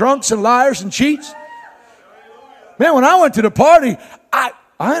whoremongers and drunks and liars and cheats. Man, when I went to the party, I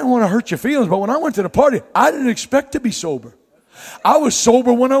didn't want to hurt your feelings, but when I went to the party, I didn't expect to be sober. I was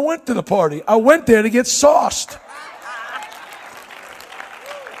sober when I went to the party. I went there to get sauced.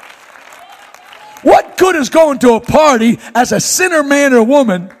 What good is going to a party as a sinner man or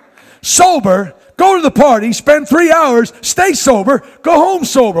woman, sober, go to the party, spend 3 hours, stay sober, go home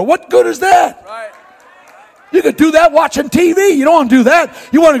sober? What good is that? Right. You could do that watching TV. You don't want to do that.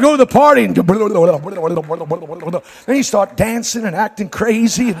 You want to go to the party and then you start dancing and acting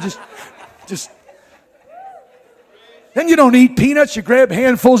crazy and just. Then you don't eat peanuts. You grab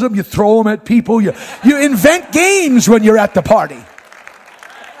handfuls of them. You throw them at people. You invent games when you're at the party.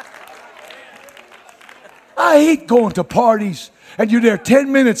 I hate going to parties and you're there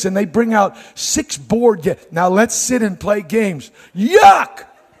 10 minutes and they bring out 6 board games. Now let's sit and play games. Yuck!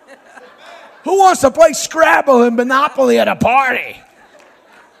 Who wants to play Scrabble and Monopoly at a party?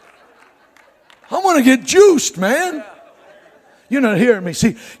 I want to get juiced, man. You're not hearing me.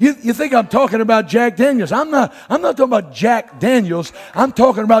 See, you think I'm talking about Jack Daniels. I'm not talking about Jack Daniels. I'm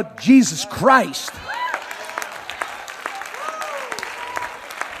talking about Jesus Christ.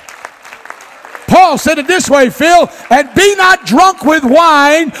 Paul said it this way, Phil, and be not drunk with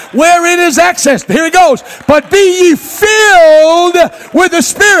wine wherein is excess. Here he goes. But be ye filled with the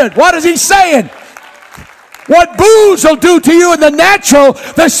Spirit. What is he saying? What booze will do to you in the natural,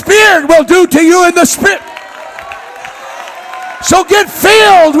 the Spirit will do to you in the Spirit. So get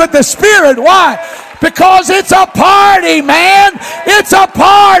filled with the Spirit. Why? Because it's a party, man. It's a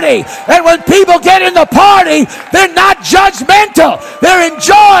party. And when people get in the party, they're not judgmental. They're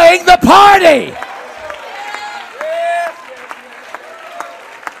enjoying the party.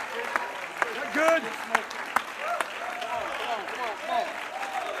 Good.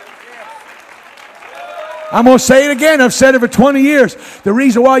 I'm going to say it again. I've said it for 20 years. The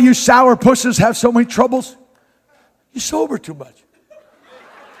reason why you sour pusses have so many troubles, you sober too much.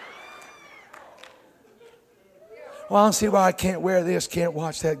 Well, I don't see why I can't wear this, can't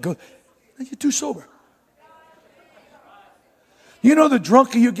watch that. Go. You're too sober. You know, the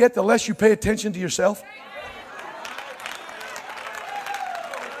drunker you get, the less you pay attention to yourself.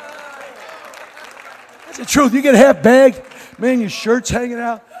 That's the truth. You get half bagged, man, your shirt's hanging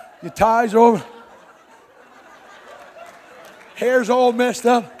out, your tie's over, hair's all messed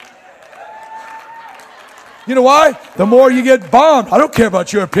up. You know why? The more you get bombed. I don't care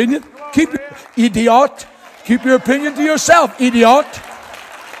about your opinion. Keep your opinion to yourself, idiot.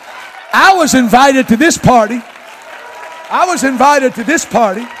 I was invited to this party. I'm going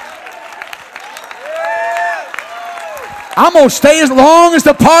to stay as long as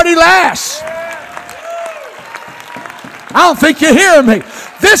the party lasts. I don't think you're hearing me.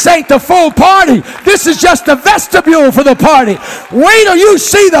 This ain't the full party. This is just the vestibule for the party. Wait till you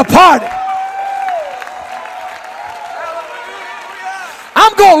see the party.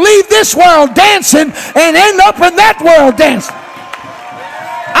 I'm going to leave this world dancing and end up in that world dancing.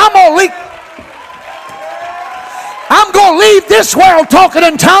 I'm going to leave this world talking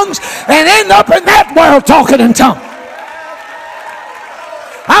in tongues and end up in that world talking in tongues.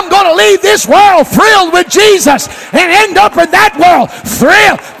 I'm going to leave this world thrilled with Jesus and end up in that world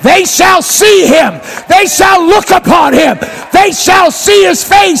thrilled. They shall see him. They shall look upon him. They shall see his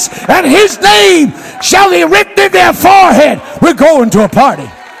face, and his name shall be written in their forehead. We're going to a party.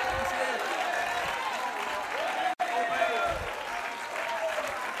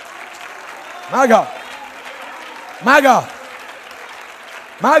 My God. My God.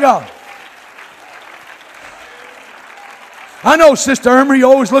 My God. I know, Sister Irma, you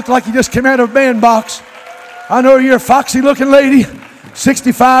always look like you just came out of a bandbox. I know you're a foxy looking lady,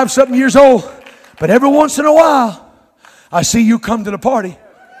 65-something years old. But every once in a while, I see you come to the party.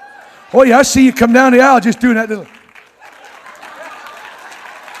 Oh yeah, I see you come down the aisle just doing that little.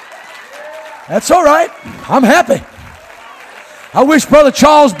 That's all right. I'm happy. I wish Brother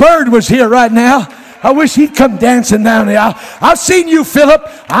Charles Bird was here right now. I wish he'd come dancing down the aisle. I've seen you, Philip.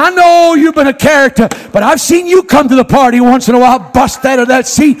 I know you've been a character, but I've seen you come to the party once in a while, bust out of that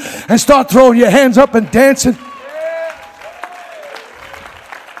seat and start throwing your hands up and dancing.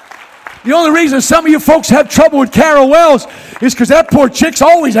 The only reason some of you folks have trouble with Carol Wells is because that poor chick's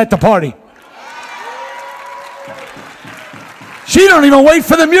always at the party. She don't even wait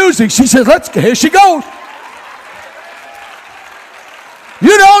for the music. She says, here she goes.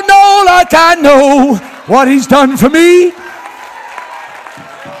 You don't know like I know what he's done for me.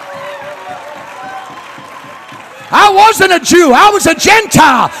 I wasn't a Jew. I was a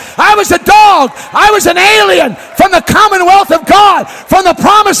Gentile. I was a dog. I was an alien from the commonwealth of God, from the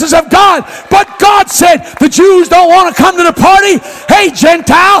promises of God. But God said, the Jews don't want to come to the party. Hey,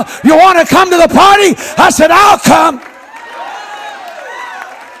 Gentile, you want to come to the party? I said, I'll come.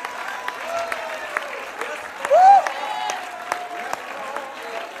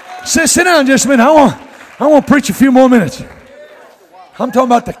 Sit down just a minute. I want to preach a few more minutes. I'm talking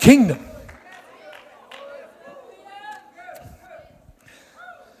about the kingdom.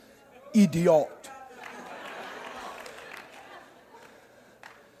 Idiot.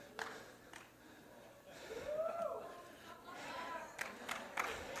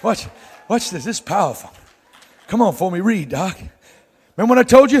 Watch this. This is powerful. Come on for me. Read, Doc. Remember when I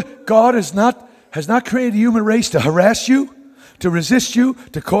told you God has not created the human race to harass you, to resist you,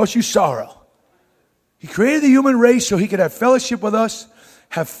 to cause you sorrow. He created the human race so he could have fellowship with us,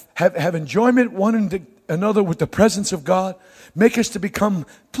 have enjoyment one another with the presence of God, make us to become,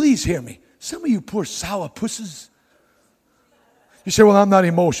 please hear me, some of you poor sour pusses. You say, well, I'm not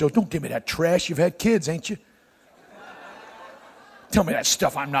emotional. Don't give me that trash. You've had kids, ain't you? Tell me that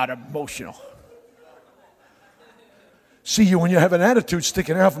stuff, I'm not emotional. See you when you have an attitude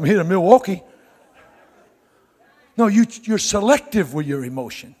sticking out from here to Milwaukee. No, you're selective with your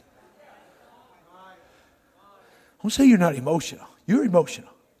emotion. Don't say you're not emotional. You're emotional.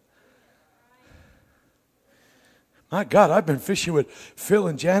 My God, I've been fishing with Phil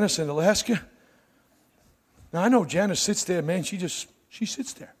and Janice in Alaska. Now, I know Janice sits there, man. She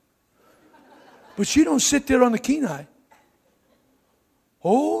sits there. But she don't sit there on the Kenai.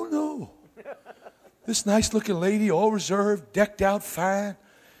 Oh, no. This nice-looking lady, all reserved, decked out, fine.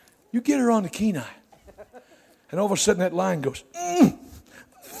 You get her on the Kenai. And all of a sudden that line goes,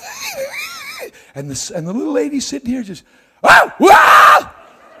 and the little lady sitting here just,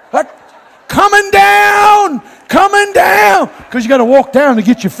 coming down, because you got to walk down to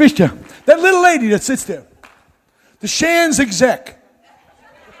get your fish down. That little lady that sits there, the Shands exec.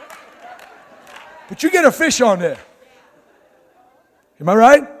 But you get a fish on there. Am I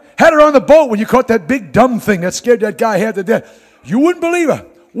right? Had her on the boat when you caught that big dumb thing that scared that guy half to death. You wouldn't believe her.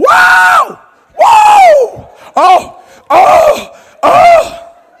 Wow! Whoa! Oh!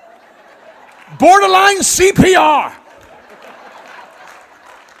 Borderline CPR.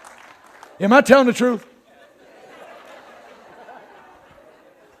 Am I telling the truth?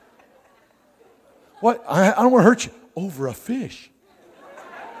 What? I don't want to hurt you. Over a fish.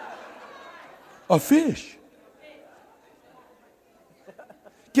 A fish.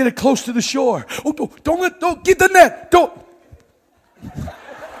 Get it close to the shore. Oh, don't get the net. Don't.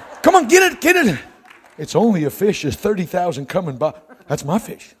 Come on, get it. It's only a fish. There's 30,000 coming by. That's my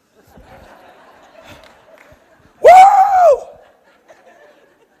fish. Woo!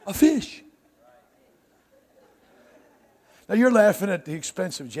 A fish. Now you're laughing at the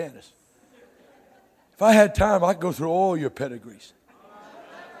expense of Janice. If I had time, I'd go through all your pedigrees.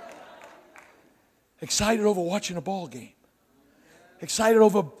 Excited over watching a ball game. Excited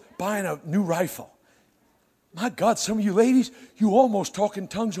over buying a new rifle. My God, some of you ladies, you almost talk in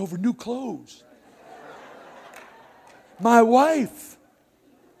tongues over new clothes. My wife,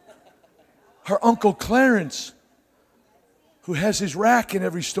 her Uncle Clarence, who has his rack in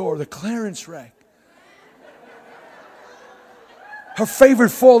every store, the Clarence rack. Her favorite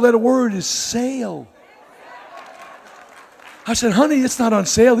four-letter word is sale. I said, honey, it's not on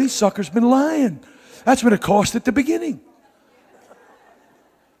sale. These suckers been lying. That's what it cost at the beginning.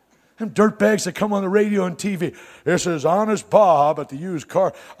 Them dirtbags that come on the radio and TV. This is Honest Bob at the used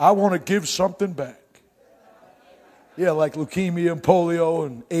car. I want to give something back. Yeah, like leukemia and polio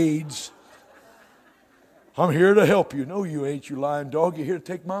and AIDS. I'm here to help you. No, you ain't, you lying dog. You're here to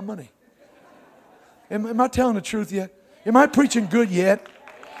take my money. Am I telling the truth yet? Am I preaching good yet?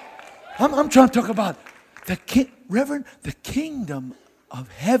 I'm trying to talk about Reverend, the kingdom of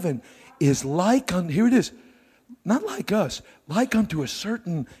heaven is like unto, here it is, not like us, like unto a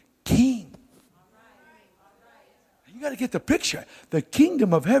certain king. You got to get the picture. The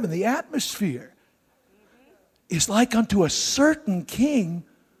kingdom of heaven, the atmosphere, is like unto a certain king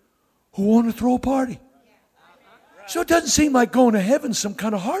who wanted to throw a party. So it doesn't seem like going to heaven some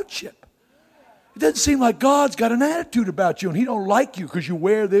kind of hardship. It doesn't seem like God's got an attitude about you and he don't like you because you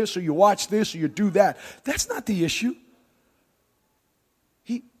wear this or you watch this or you do that. That's not the issue.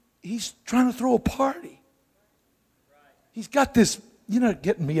 He's trying to throw a party. He's got this, you're not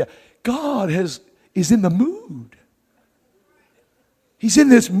getting me. God is in the mood. He's in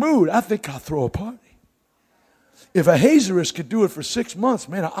this mood. I think I'll throw a party. If a Hazarist could do it for 6 months,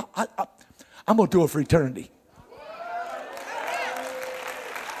 man, I'm going to do it for eternity.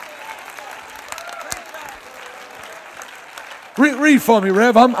 Read for me,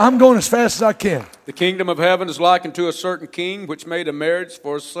 Rev. I'm going as fast as I can. The kingdom of heaven is likened to a certain king which made a marriage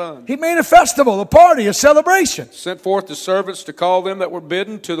for his son. He made a festival, a party, a celebration. Sent forth the servants to call them that were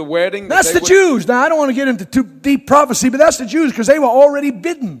bidden to the wedding. That's the Jews. Now, I don't want to get into too deep prophecy, but that's the Jews because they were already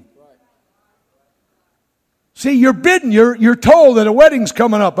bidden. See, you're bidden. You're told that a wedding's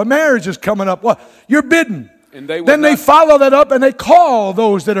coming up, a marriage is coming up. Well, you're bidden. And they follow that up and they call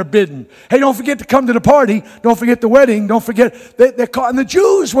those that are bidden. Hey, don't forget to come to the party. Don't forget the wedding. Don't forget. They're called. And the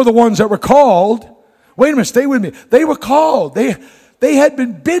Jews were the ones that were called. Wait a minute, stay with me. They were called. They had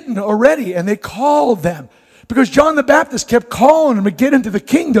been bidden already and they called them. Because John the Baptist kept calling them to get into the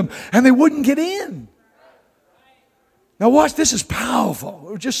kingdom and they wouldn't get in. Now watch, this is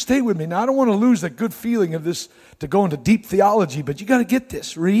powerful. Just stay with me. Now I don't want to lose the good feeling of this to go into deep theology, but you got to get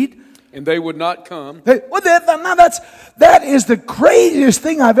this. Read. And they would not come. That is the craziest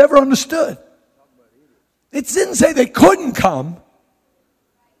thing I've ever understood. It didn't say they couldn't come.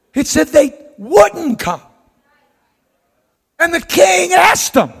 It said they wouldn't come. And the king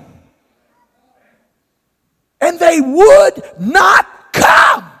asked them. And they would not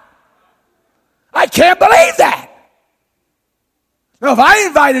come. I can't believe that. Now, if I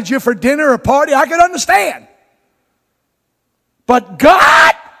invited you for dinner or a party, I could understand. But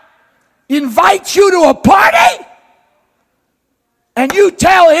God invites you to a party and you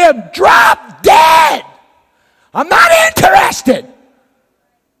tell him, drop dead. I'm not interested.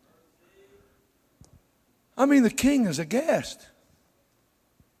 I mean, the king is aghast.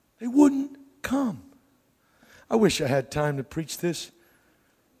 They wouldn't come. I wish I had time to preach this.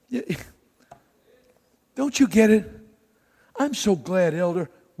 Don't you get it? I'm so glad, Elder,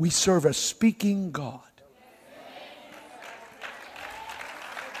 we serve a speaking God.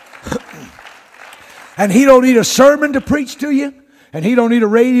 And he don't need a sermon to preach to you. And he don't need a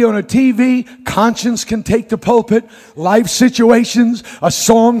radio and a TV. Conscience can take the pulpit. Life situations, a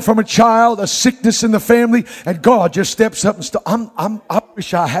song from a child, a sickness in the family, and God just steps up and I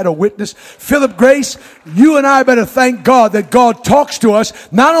wish I had a witness. Philip Grace, you and I better thank God that God talks to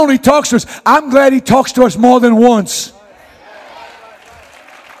us. Not only talks to us, I'm glad he talks to us more than once.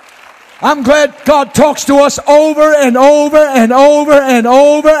 I'm glad God talks to us over and over and over and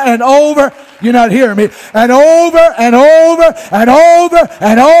over and over. You're not hearing me. And over and over and over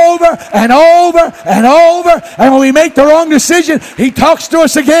and over and over and over. And when we make the wrong decision, he talks to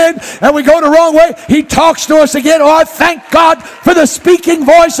us again. And we go the wrong way, he talks to us again. Oh, I thank God for the speaking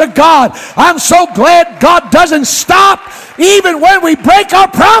voice of God. I'm so glad God doesn't stop even when we break our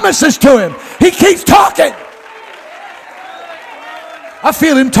promises to him. He keeps talking. I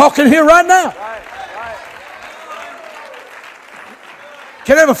feel him talking here right now.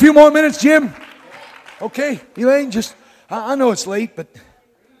 Can I have a few more minutes, Jim? Okay, Elaine, just, I know it's late, but.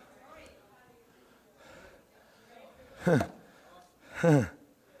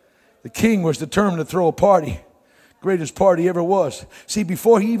 The king was determined to throw a party. Greatest party ever was. See,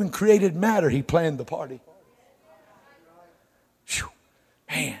 before he even created matter, he planned the party. Whew,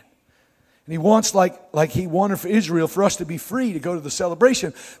 man. And he wants, like he wanted for Israel, for us to be free to go to the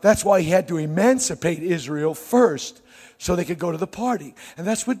celebration. That's why he had to emancipate Israel first so they could go to the party. And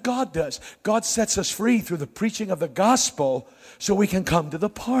that's what God does. God sets us free through the preaching of the gospel so we can come to the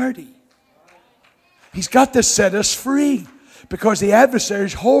party. He's got to set us free because the adversary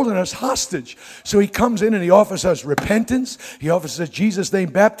is holding us hostage. So he comes in and he offers us repentance. He offers us Jesus'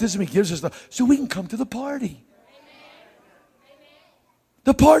 name baptism. He gives us so we can come to the party.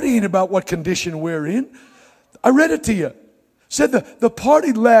 The party ain't about what condition we're in. I read it to you. Said the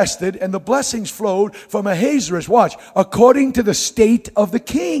party lasted and the blessings flowed from Ahasuerus, watch, according to the state of the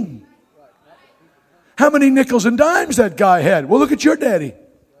king. How many nickels and dimes that guy had? Well, look at your daddy.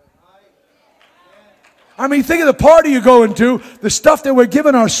 I mean, think of the party you're going to. The stuff that we're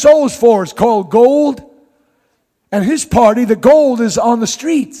giving our souls for is called gold. And his party, the gold is on the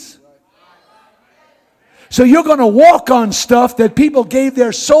streets. So you're going to walk on stuff that people gave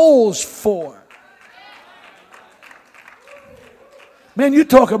their souls for. Man, you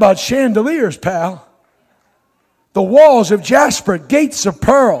talk about chandeliers, pal. The walls of jasper, gates of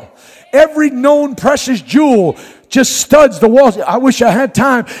pearl. Every known precious jewel just studs the walls. I wish I had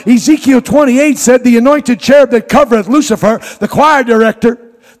time. Ezekiel 28 said, the anointed cherub that covereth Lucifer, the choir director,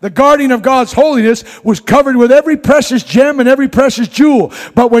 the guardian of God's holiness, was covered with every precious gem and every precious jewel.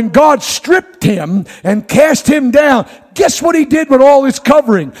 But when God stripped him and cast him down, guess what he did with all his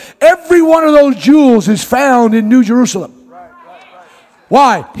covering? Every one of those jewels is found in New Jerusalem.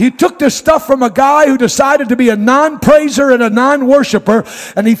 Why? He took this stuff from a guy who decided to be a non-praiser and a non-worshiper,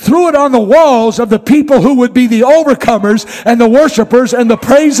 and he threw it on the walls of the people who would be the overcomers and the worshipers and the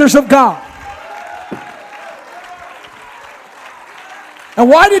praisers of God. And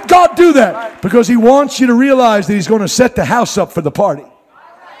why did God do that? Because He wants you to realize that He's going to set the house up for the party.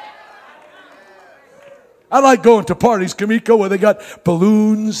 I like going to parties, Kamiko, where they got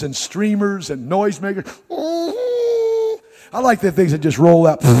balloons and streamers and noisemakers. I like the things that just roll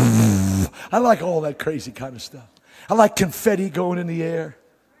out. I like all that crazy kind of stuff. I like confetti going in the air.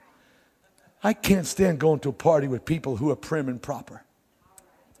 I can't stand going to a party with people who are prim and proper.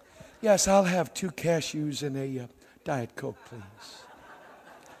 Yes, I'll have 2 cashews and a Diet Coke, please.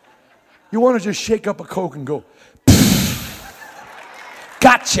 You want to just shake up a Coke and go,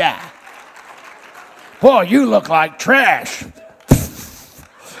 gotcha. Boy, you look like trash.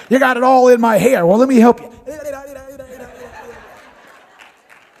 You got it all in my hair. Well, let me help you.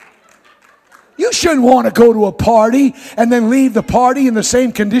 You shouldn't want to go to a party and then leave the party in the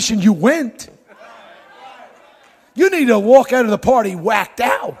same condition you went. You need to walk out of the party whacked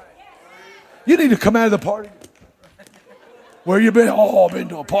out. You need to come out of the party. Where you been? Oh, I've been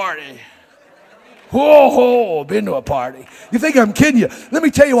to a party. Whoa, been to a party. You think I'm kidding you? Let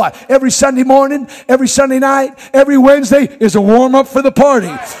me tell you what. Every Sunday morning, every Sunday night, every Wednesday is a warm-up for the party.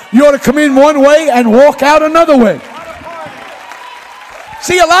 You ought to come in one way and walk out another way.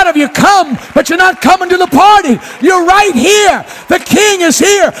 See, a lot of you come, but you're not coming to the party. You're right here. The King is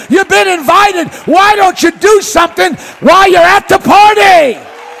here. You've been invited. Why don't you do something while you're at the party?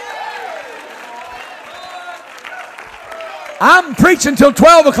 I'm preaching till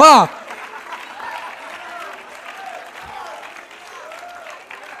 12 o'clock.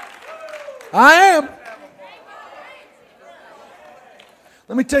 I am.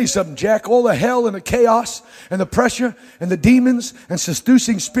 Let me tell you something, Jack. All the hell and the chaos and the pressure and the demons and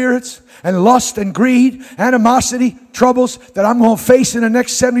seducing spirits and lust and greed, animosity, troubles that I'm going to face in the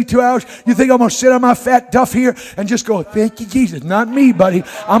next 72 hours. You think I'm going to sit on my fat duff here and just go, thank you, Jesus? Not me, buddy.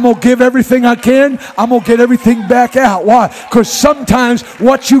 I'm going to give everything I can. I'm going to get everything back out. Why? Because sometimes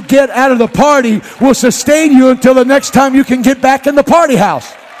what you get out of the party will sustain you until the next time you can get back in the party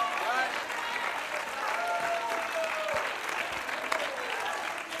house.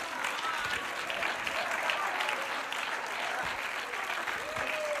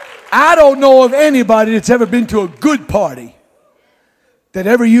 I don't know of anybody that's ever been to a good party that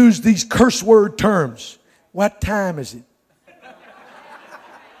ever used these curse word terms. What time is it?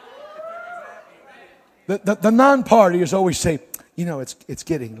 The non-partiers always say, you know, it's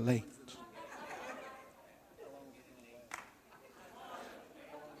getting late.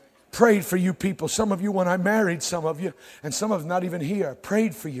 Prayed for you people. Some of you when I married some of you, and some of them not even here,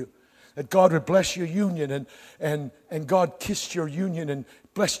 prayed for you. That God would bless your union and God kissed your union and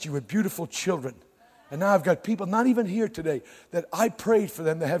blessed you with beautiful children. And now I've got people not even here today that I prayed for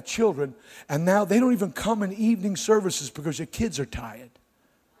them to have children, and now they don't even come in evening services because your kids are tired.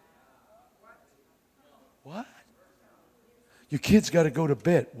 What? Your kids got to go to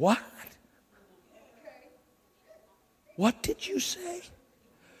bed. What? What did you say?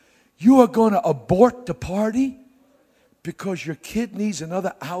 You are going to abort the party because your kid needs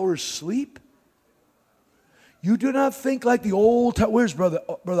another hour's sleep? You do not think like the old time. Where's Brother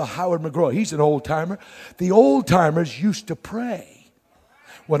Howard McGraw? He's an old timer. The old timers used to pray.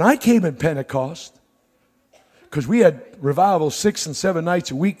 When I came in Pentecost, because we had revival 6 and 7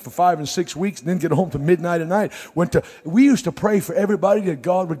 nights a week for 5 and 6 weeks, and then get home to midnight at night. We used to pray for everybody that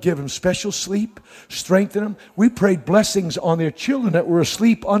God would give them special sleep, strengthen them. We prayed blessings on their children that were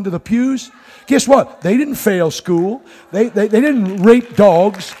asleep under the pews. Guess what? They didn't fail school. They didn't rape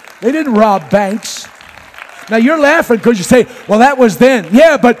dogs. They didn't rob banks. Now you're laughing because you say, well, that was then.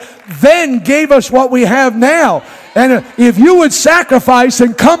 Yeah, but then gave us what we have now. And if you would sacrifice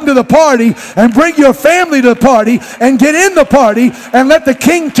and come to the party and bring your family to the party and get in the party and let the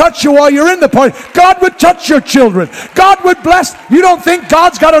King touch you while you're in the party, God would touch your children. God would bless. You don't think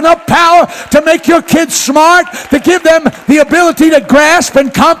God's got enough power to make your kids smart, to give them the ability to grasp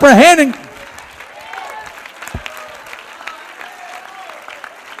and comprehend and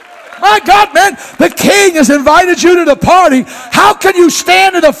my God, man, the King has invited you to the party. How can you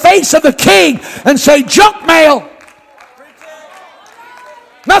stand in the face of the King and say, junk mail?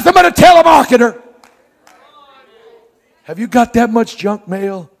 Nothing but a telemarketer. Have you got that much junk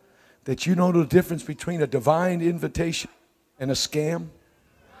mail that you know the difference between a divine invitation and a scam?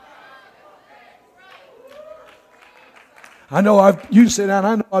 I know you sit down,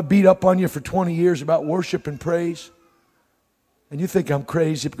 I know I beat up on you for 20 years about worship and praise. And you think I'm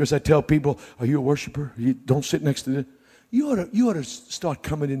crazy because I tell people, are you a worshiper? You don't sit next to this. You ought to start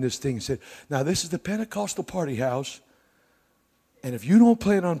coming in this thing and say, now this is the Pentecostal party house. And if you don't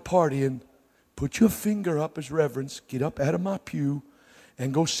plan on partying, put your finger up as reverence, get up out of my pew,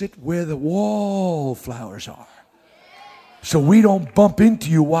 and go sit where the wallflowers are. so we don't bump into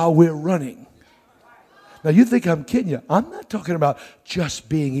you while we're running. Now, you think I'm kidding you. I'm not talking about just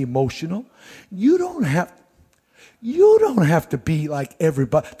being emotional. You don't have to be like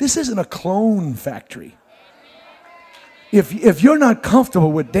everybody. This isn't a clone factory. If you're not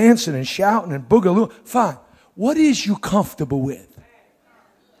comfortable with dancing and shouting and boogaloo, fine. What is you comfortable with?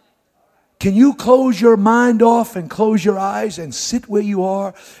 Can you close your mind off and close your eyes and sit where you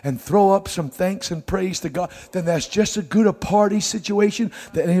are and throw up some thanks and praise to God? Then that's just as good a party situation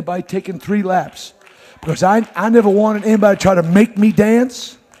that anybody taking 3 laps. Because I never wanted anybody to try to make me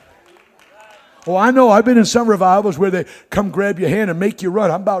dance. Oh, I know. I've been in some revivals where they come grab your hand and make you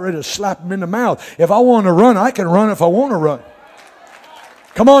run. I'm about ready to slap them in the mouth. If I want to run, I can run if I want to run.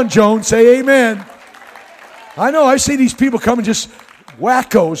 Come on, Joan. Say amen. I know. I see these people coming just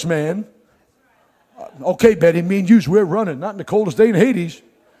wackos, man. Okay, Betty, me and you, we're running. Not in the coldest day in Hades.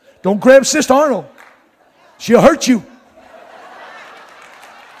 Don't grab Sister Arnold. She'll hurt you.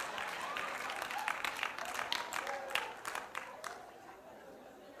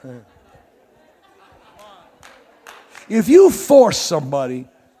 If you force somebody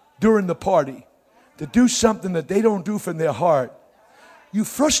during the party to do something that they don't do from their heart, you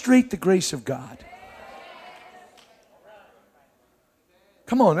frustrate the grace of God.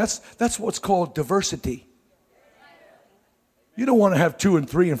 Come on, that's what's called diversity. You don't want to have 2 and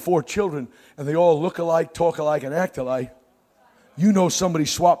 3 and 4 children and they all look alike, talk alike, and act alike. You know somebody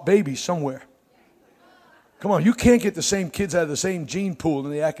swapped babies somewhere. Come on, you can't get the same kids out of the same gene pool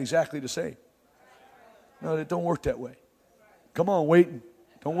and they act exactly the same. No, it don't work that way. Come on, waiting.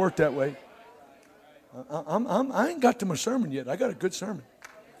 Don't work that way. I ain't got to my sermon yet. I got a good sermon.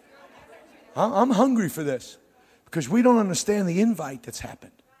 I'm hungry for this. Because we don't understand the invite that's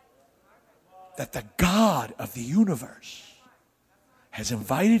happened. That the God of the universe has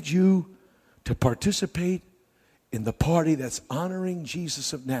invited you to participate in the party that's honoring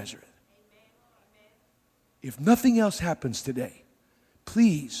Jesus of Nazareth. If nothing else happens today,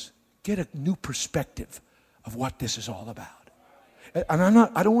 please get a new perspective of what this is all about. And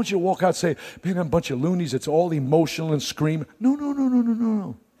I don't want you to walk out and say, man, I'm a bunch of loonies. It's all emotional and scream.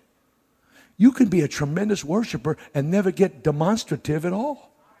 No. You can be a tremendous worshiper and never get demonstrative at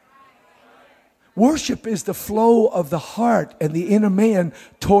all. Worship is the flow of the heart and the inner man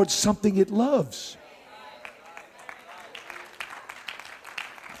towards something it loves.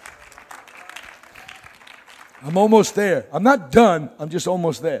 I'm almost there. I'm not done. I'm just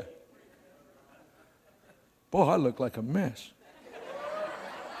almost there. Boy, I look like a mess.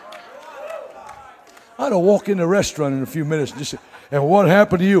 I ought to walk in the restaurant in a few minutes and just say, and what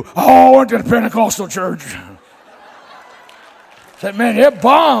happened to you? Oh, I went to the Pentecostal church. Said, man, it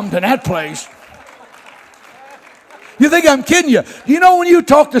bombed in that place. You think I'm kidding you? You know when you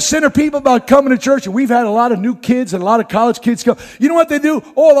talk to sinner people about coming to church, and we've had a lot of new kids and a lot of college kids come, you know what they do?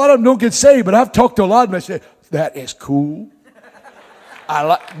 Oh, a lot of them don't get saved, but I've talked to a lot of them. I say, that is cool.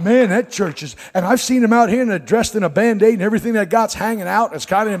 Man, that church is, and I've seen them out here and they're dressed in a Band-Aid and everything they got's hanging out. It's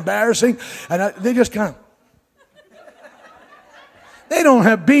kind of embarrassing. And they just kind of, they don't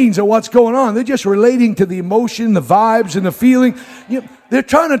have beans of what's going on. They're just relating to the emotion, the vibes, and the feeling. They're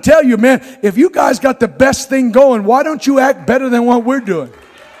trying to tell you, man, if you guys got the best thing going, why don't you act better than what we're doing?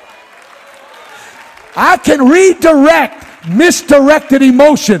 I can redirect misdirected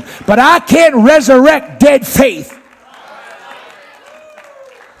emotion, but I can't resurrect dead faith.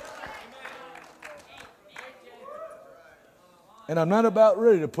 And I'm not about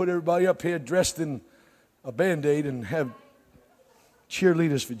ready to put everybody up here dressed in a Band-Aid and have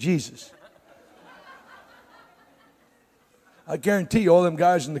cheerleaders for Jesus. I guarantee you all them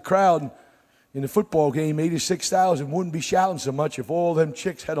guys in the crowd in the football game, 86,000, wouldn't be shouting so much if all them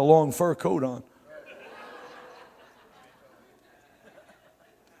chicks had a long fur coat on.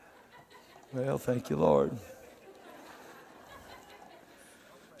 Well, thank you, Lord.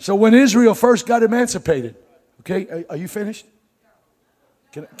 So when Israel first got emancipated, okay, are you finished?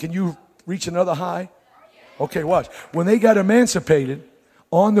 Can you reach another high? Okay, watch. When they got emancipated,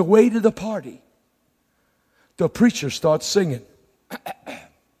 on the way to the party, the preacher starts singing.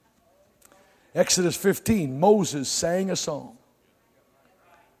 Exodus 15, Moses sang a song.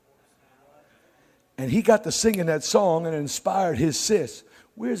 And he got to singing that song and it inspired his sis.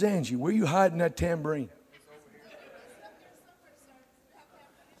 Where's Angie? Where are you hiding that tambourine?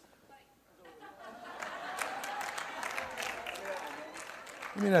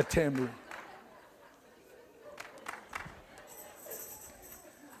 Give me that tambourine.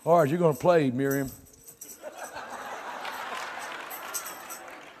 All right, you're going to play, Miriam.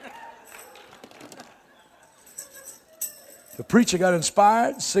 The preacher got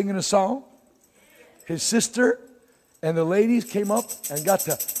inspired singing a song. His sister And the ladies came up and got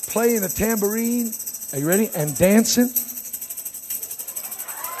to playing the tambourine. Are you ready? And dancing.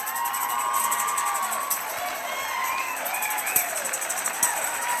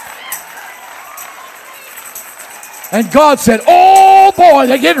 And God said, oh boy,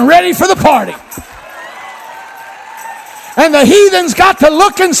 they're getting ready for the party. And the heathens got to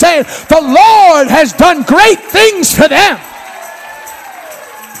look and say, the Lord has done great things for them.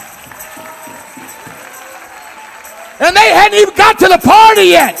 And they hadn't even got to the party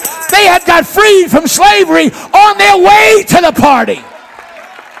yet. They had got freed from slavery on their way to the party.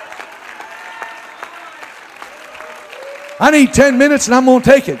 I need 10 minutes and I'm going to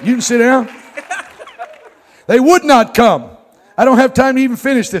take it. You can sit down. They would not come. I don't have time to even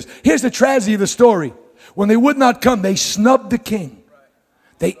finish this. Here's the tragedy of the story. When they would not come, they snubbed the king.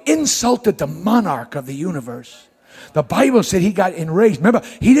 They insulted the monarch of the universe. The Bible said he got enraged. Remember,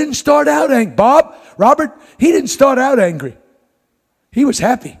 he didn't start out angry. Robert, he didn't start out angry. He was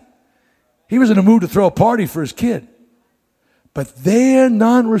happy. He was in a mood to throw a party for his kid. But their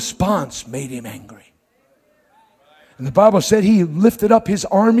non-response made him angry. And the Bible said he lifted up his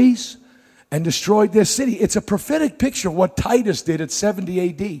armies and destroyed their city. It's a prophetic picture of what Titus did at 70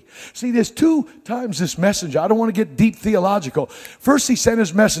 AD. See, there's two times this messenger. I don't want to get deep theological. First, he sent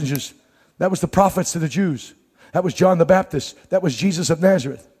his messengers. That was the prophets to the Jews. That was John the Baptist. That was Jesus of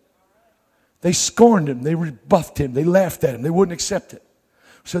Nazareth. They scorned him. They rebuffed him. They laughed at him. They wouldn't accept it.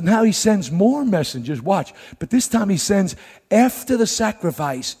 So now he sends more messengers. Watch. But this time he sends after the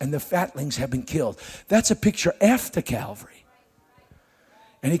sacrifice and the fatlings have been killed. That's a picture after Calvary.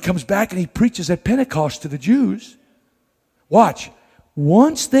 And he comes back and he preaches at Pentecost to the Jews. Watch.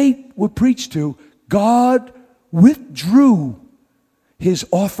 Once they were preached to, God withdrew his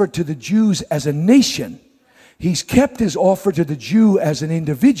offer to the Jews as a nation. He's kept his offer to the Jew as an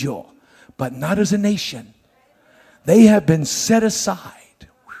individual, but not as a nation. They have been set aside.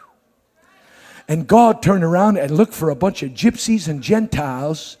 And God turned around and looked for a bunch of gypsies and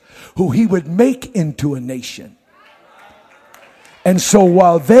Gentiles who he would make into a nation. And so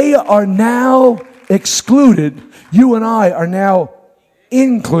while they are now excluded, you and I are now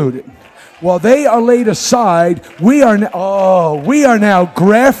included. While they are laid aside, we are now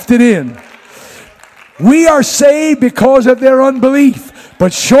grafted in. We are saved because of their unbelief.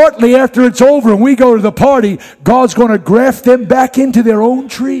 But shortly after it's over and we go to the party, God's going to graft them back into their own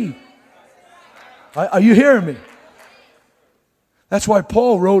tree. Are you hearing me? That's why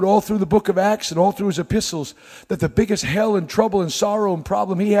Paul wrote all through the book of Acts and all through his epistles that the biggest hell and trouble and sorrow and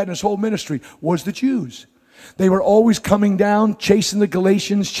problem he had in his whole ministry was the Jews. They were always coming down, chasing the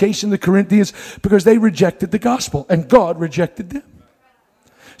Galatians, chasing the Corinthians, because they rejected the gospel, and God rejected them.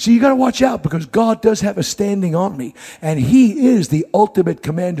 So you got to watch out, because God does have a standing army, and he is the ultimate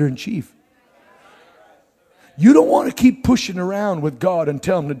commander-in-chief. You don't want to keep pushing around with God and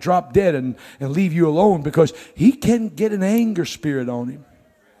tell him to drop dead and leave you alone, because he can get an anger spirit on him.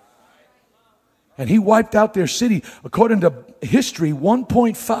 And he wiped out their city. According to history,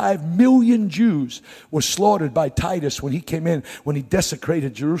 1.5 million Jews were slaughtered by Titus when he came in, when he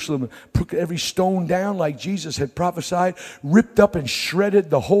desecrated Jerusalem, put every stone down like Jesus had prophesied, ripped up and shredded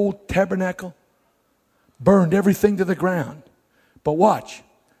the whole tabernacle, burned everything to the ground. But watch.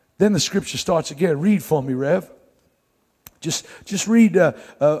 Then the scripture starts again. Read for me, Rev. Just read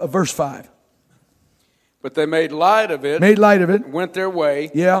verse 5. But they made light of it. Made light of it. Went their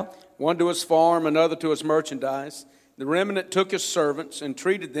way. Yeah. One to his farm, another to his merchandise. The remnant took his servants and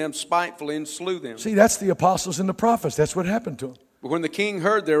treated them spitefully and slew them. See, that's the apostles and the prophets. That's what happened to them. But when the king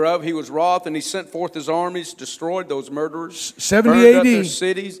heard thereof, he was wroth, and he sent forth his armies, destroyed those murderers, 70 burned AD. up their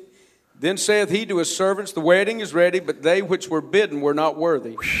cities. Then saith he to his servants, the wedding is ready, but they which were bidden were not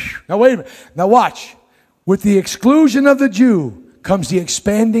worthy. Now wait a minute. Now watch. With the exclusion of the Jew comes the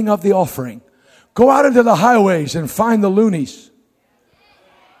expanding of the offering. Go out into the highways and find the loonies.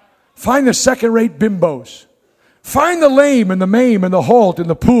 Find the second-rate bimbos. Find the lame and the maimed and the halt and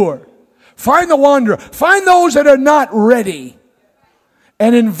the poor. Find the wanderer. Find those that are not ready.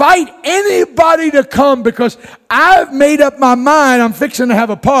 And invite anybody to come, because I've made up my mind I'm fixing to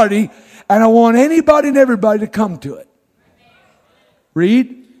have a party, and I want anybody and everybody to come to it.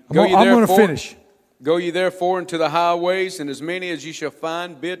 Read. I'm going to finish. Go ye therefore into the highways, and as many as ye shall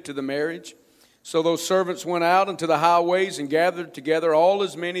find, bid to the marriage. So those servants went out into the highways and gathered together all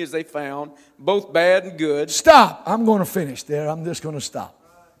as many as they found, both bad and good. Stop. I'm going to finish there. I'm just going to stop.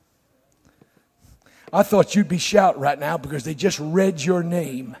 I thought you'd be shouting right now because they just read your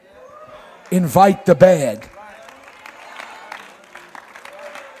name. Invite the bad.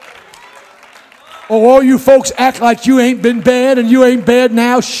 Oh, all you folks act like you ain't been bad and you ain't bad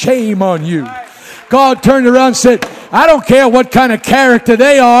now. Shame on you. God turned around and said, I don't care what kind of character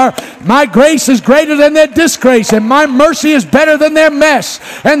they are. My grace is greater than their disgrace, and my mercy is better than their mess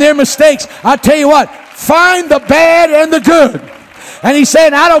and their mistakes. I tell you what, find the bad and the good. And he's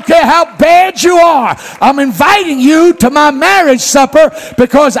saying, I don't care how bad you are. I'm inviting you to my marriage supper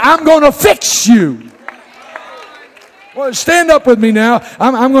because I'm going to fix you. Well, stand up with me now.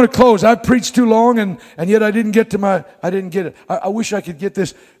 I'm going to close. I've preached too long, and yet I didn't get it. I wish I could get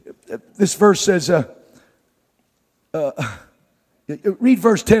this. This verse says, read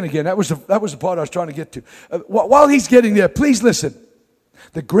verse 10 again. That was the part I was trying to get to. While he's getting there, please listen.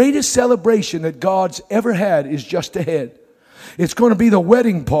 The greatest celebration that God's ever had is just ahead. It's going to be the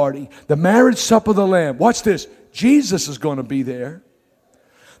wedding party, the marriage supper of the Lamb. Watch this. Jesus is going to be there.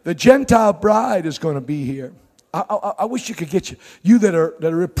 The Gentile bride is going to be here. I wish you could get you that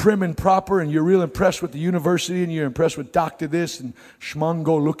are prim and proper, and you're real impressed with the university, and you're impressed with Dr. this and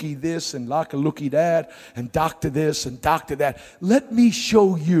Schmongo looky this and Laka looky that and Dr. this and Dr. that. Let me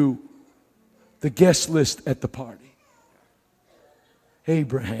show you the guest list at the party.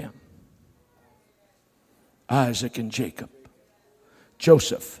 Abraham, Isaac and Jacob,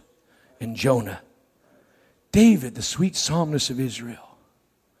 Joseph and Jonah, David, the sweet psalmist of Israel,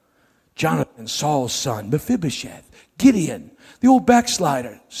 Jonathan, Saul's son, Mephibosheth, Gideon, the old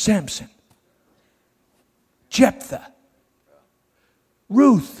backslider, Samson, Jephthah,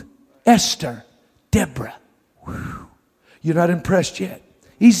 Ruth, Esther, Deborah. Whew. You're not impressed yet.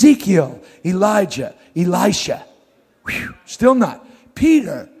 Ezekiel, Elijah, Elisha. Whew. Still not.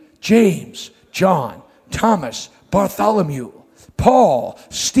 Peter, James, John, Thomas, Bartholomew, Paul,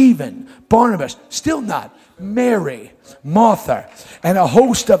 Stephen, Barnabas. Still not. Mary, Martha, and a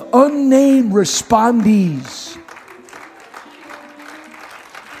host of unnamed respondees.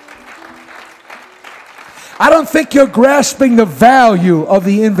 I don't think you're grasping the value of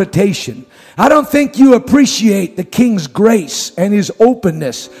the invitation. I don't think you appreciate the King's grace and His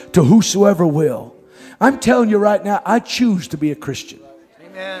openness to whosoever will. I'm telling you right now, I choose to be a Christian.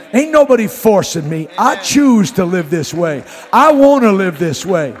 Amen. Ain't nobody forcing me. Amen. I choose to live this way. I want to live this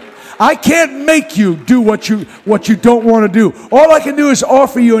way. I can't make you do what you don't want to do. All I can do is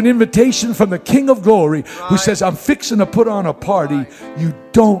offer you an invitation from the King of Glory, who says, I'm fixing to put on a party. You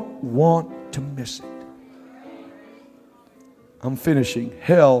don't want to miss it. I'm finishing.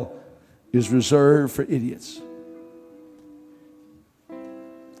 Hell is reserved for idiots.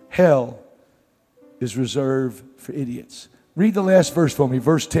 Hell is reserved for idiots. Read the last verse for me,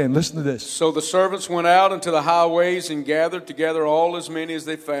 verse 10. Listen to this. So the servants went out into the highways and gathered together all as many as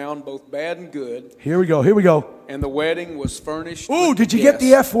they found, both bad and good. Here we go. And the wedding was furnished. Ooh, did you get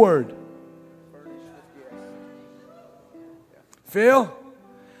the F word? Phil,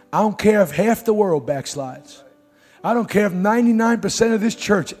 I don't care if half the world backslides. I don't care if 99% of this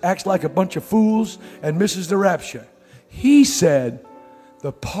church acts like a bunch of fools and misses the rapture. He said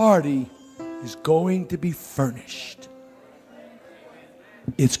the party is going to be furnished.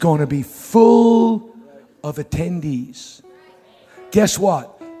 It's going to be full of attendees. Guess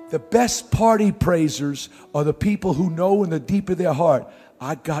what? The best party praisers are the people who know in the deep of their heart,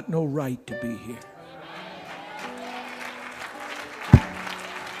 I got no right to be here.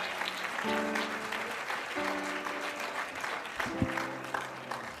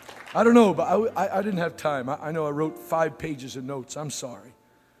 I don't know, but I didn't have time. I know I wrote 5 pages of notes. I'm sorry.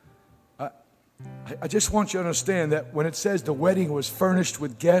 I just want you to understand that when it says the wedding was furnished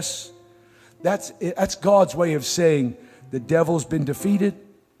with guests, that's God's way of saying the devil's been defeated.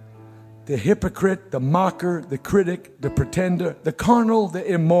 The hypocrite, the mocker, the critic, the pretender, the carnal, the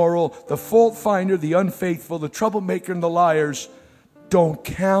immoral, the fault finder, the unfaithful, the troublemaker, and the liars don't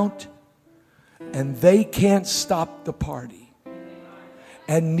count, and they can't stop the party,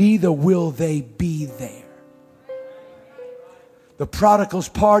 and neither will they be there. The prodigal's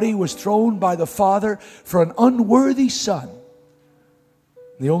party was thrown by the father for an unworthy son.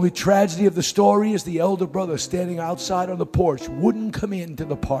 The only tragedy of the story is the elder brother standing outside on the porch wouldn't come into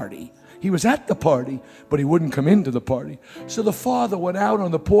the party. He was at the party, but he wouldn't come into the party. So the father went out on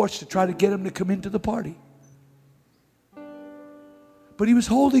the porch to try to get him to come into the party. But he was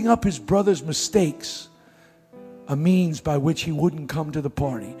holding up his brother's mistakes, a means by which he wouldn't come to the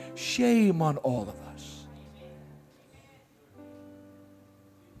party. Shame on all of us.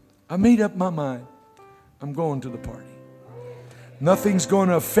 I made up my mind. I'm going to the party. Nothing's going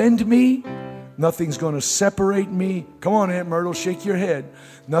to offend me. Nothing's going to separate me. Come on, Aunt Myrtle, shake your head.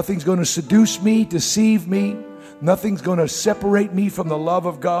 Nothing's going to seduce me, deceive me. Nothing's going to separate me from the love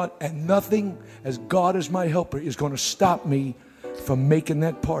of God. And nothing, as God is my helper, is going to stop me from making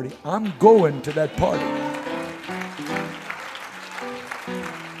that party. I'm going to that party.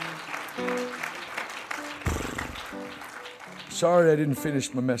 Sorry I didn't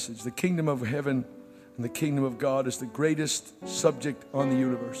finish my message. The kingdom of heaven and the kingdom of God is the greatest subject on the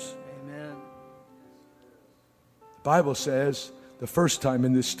universe. Amen. The Bible says, the first time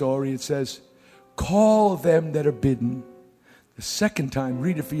in this story, it says, call them that are bidden. The second time,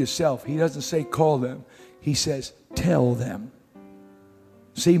 read it for yourself. He doesn't say call them. He says, tell them.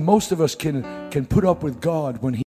 See, most of us can put up with God when He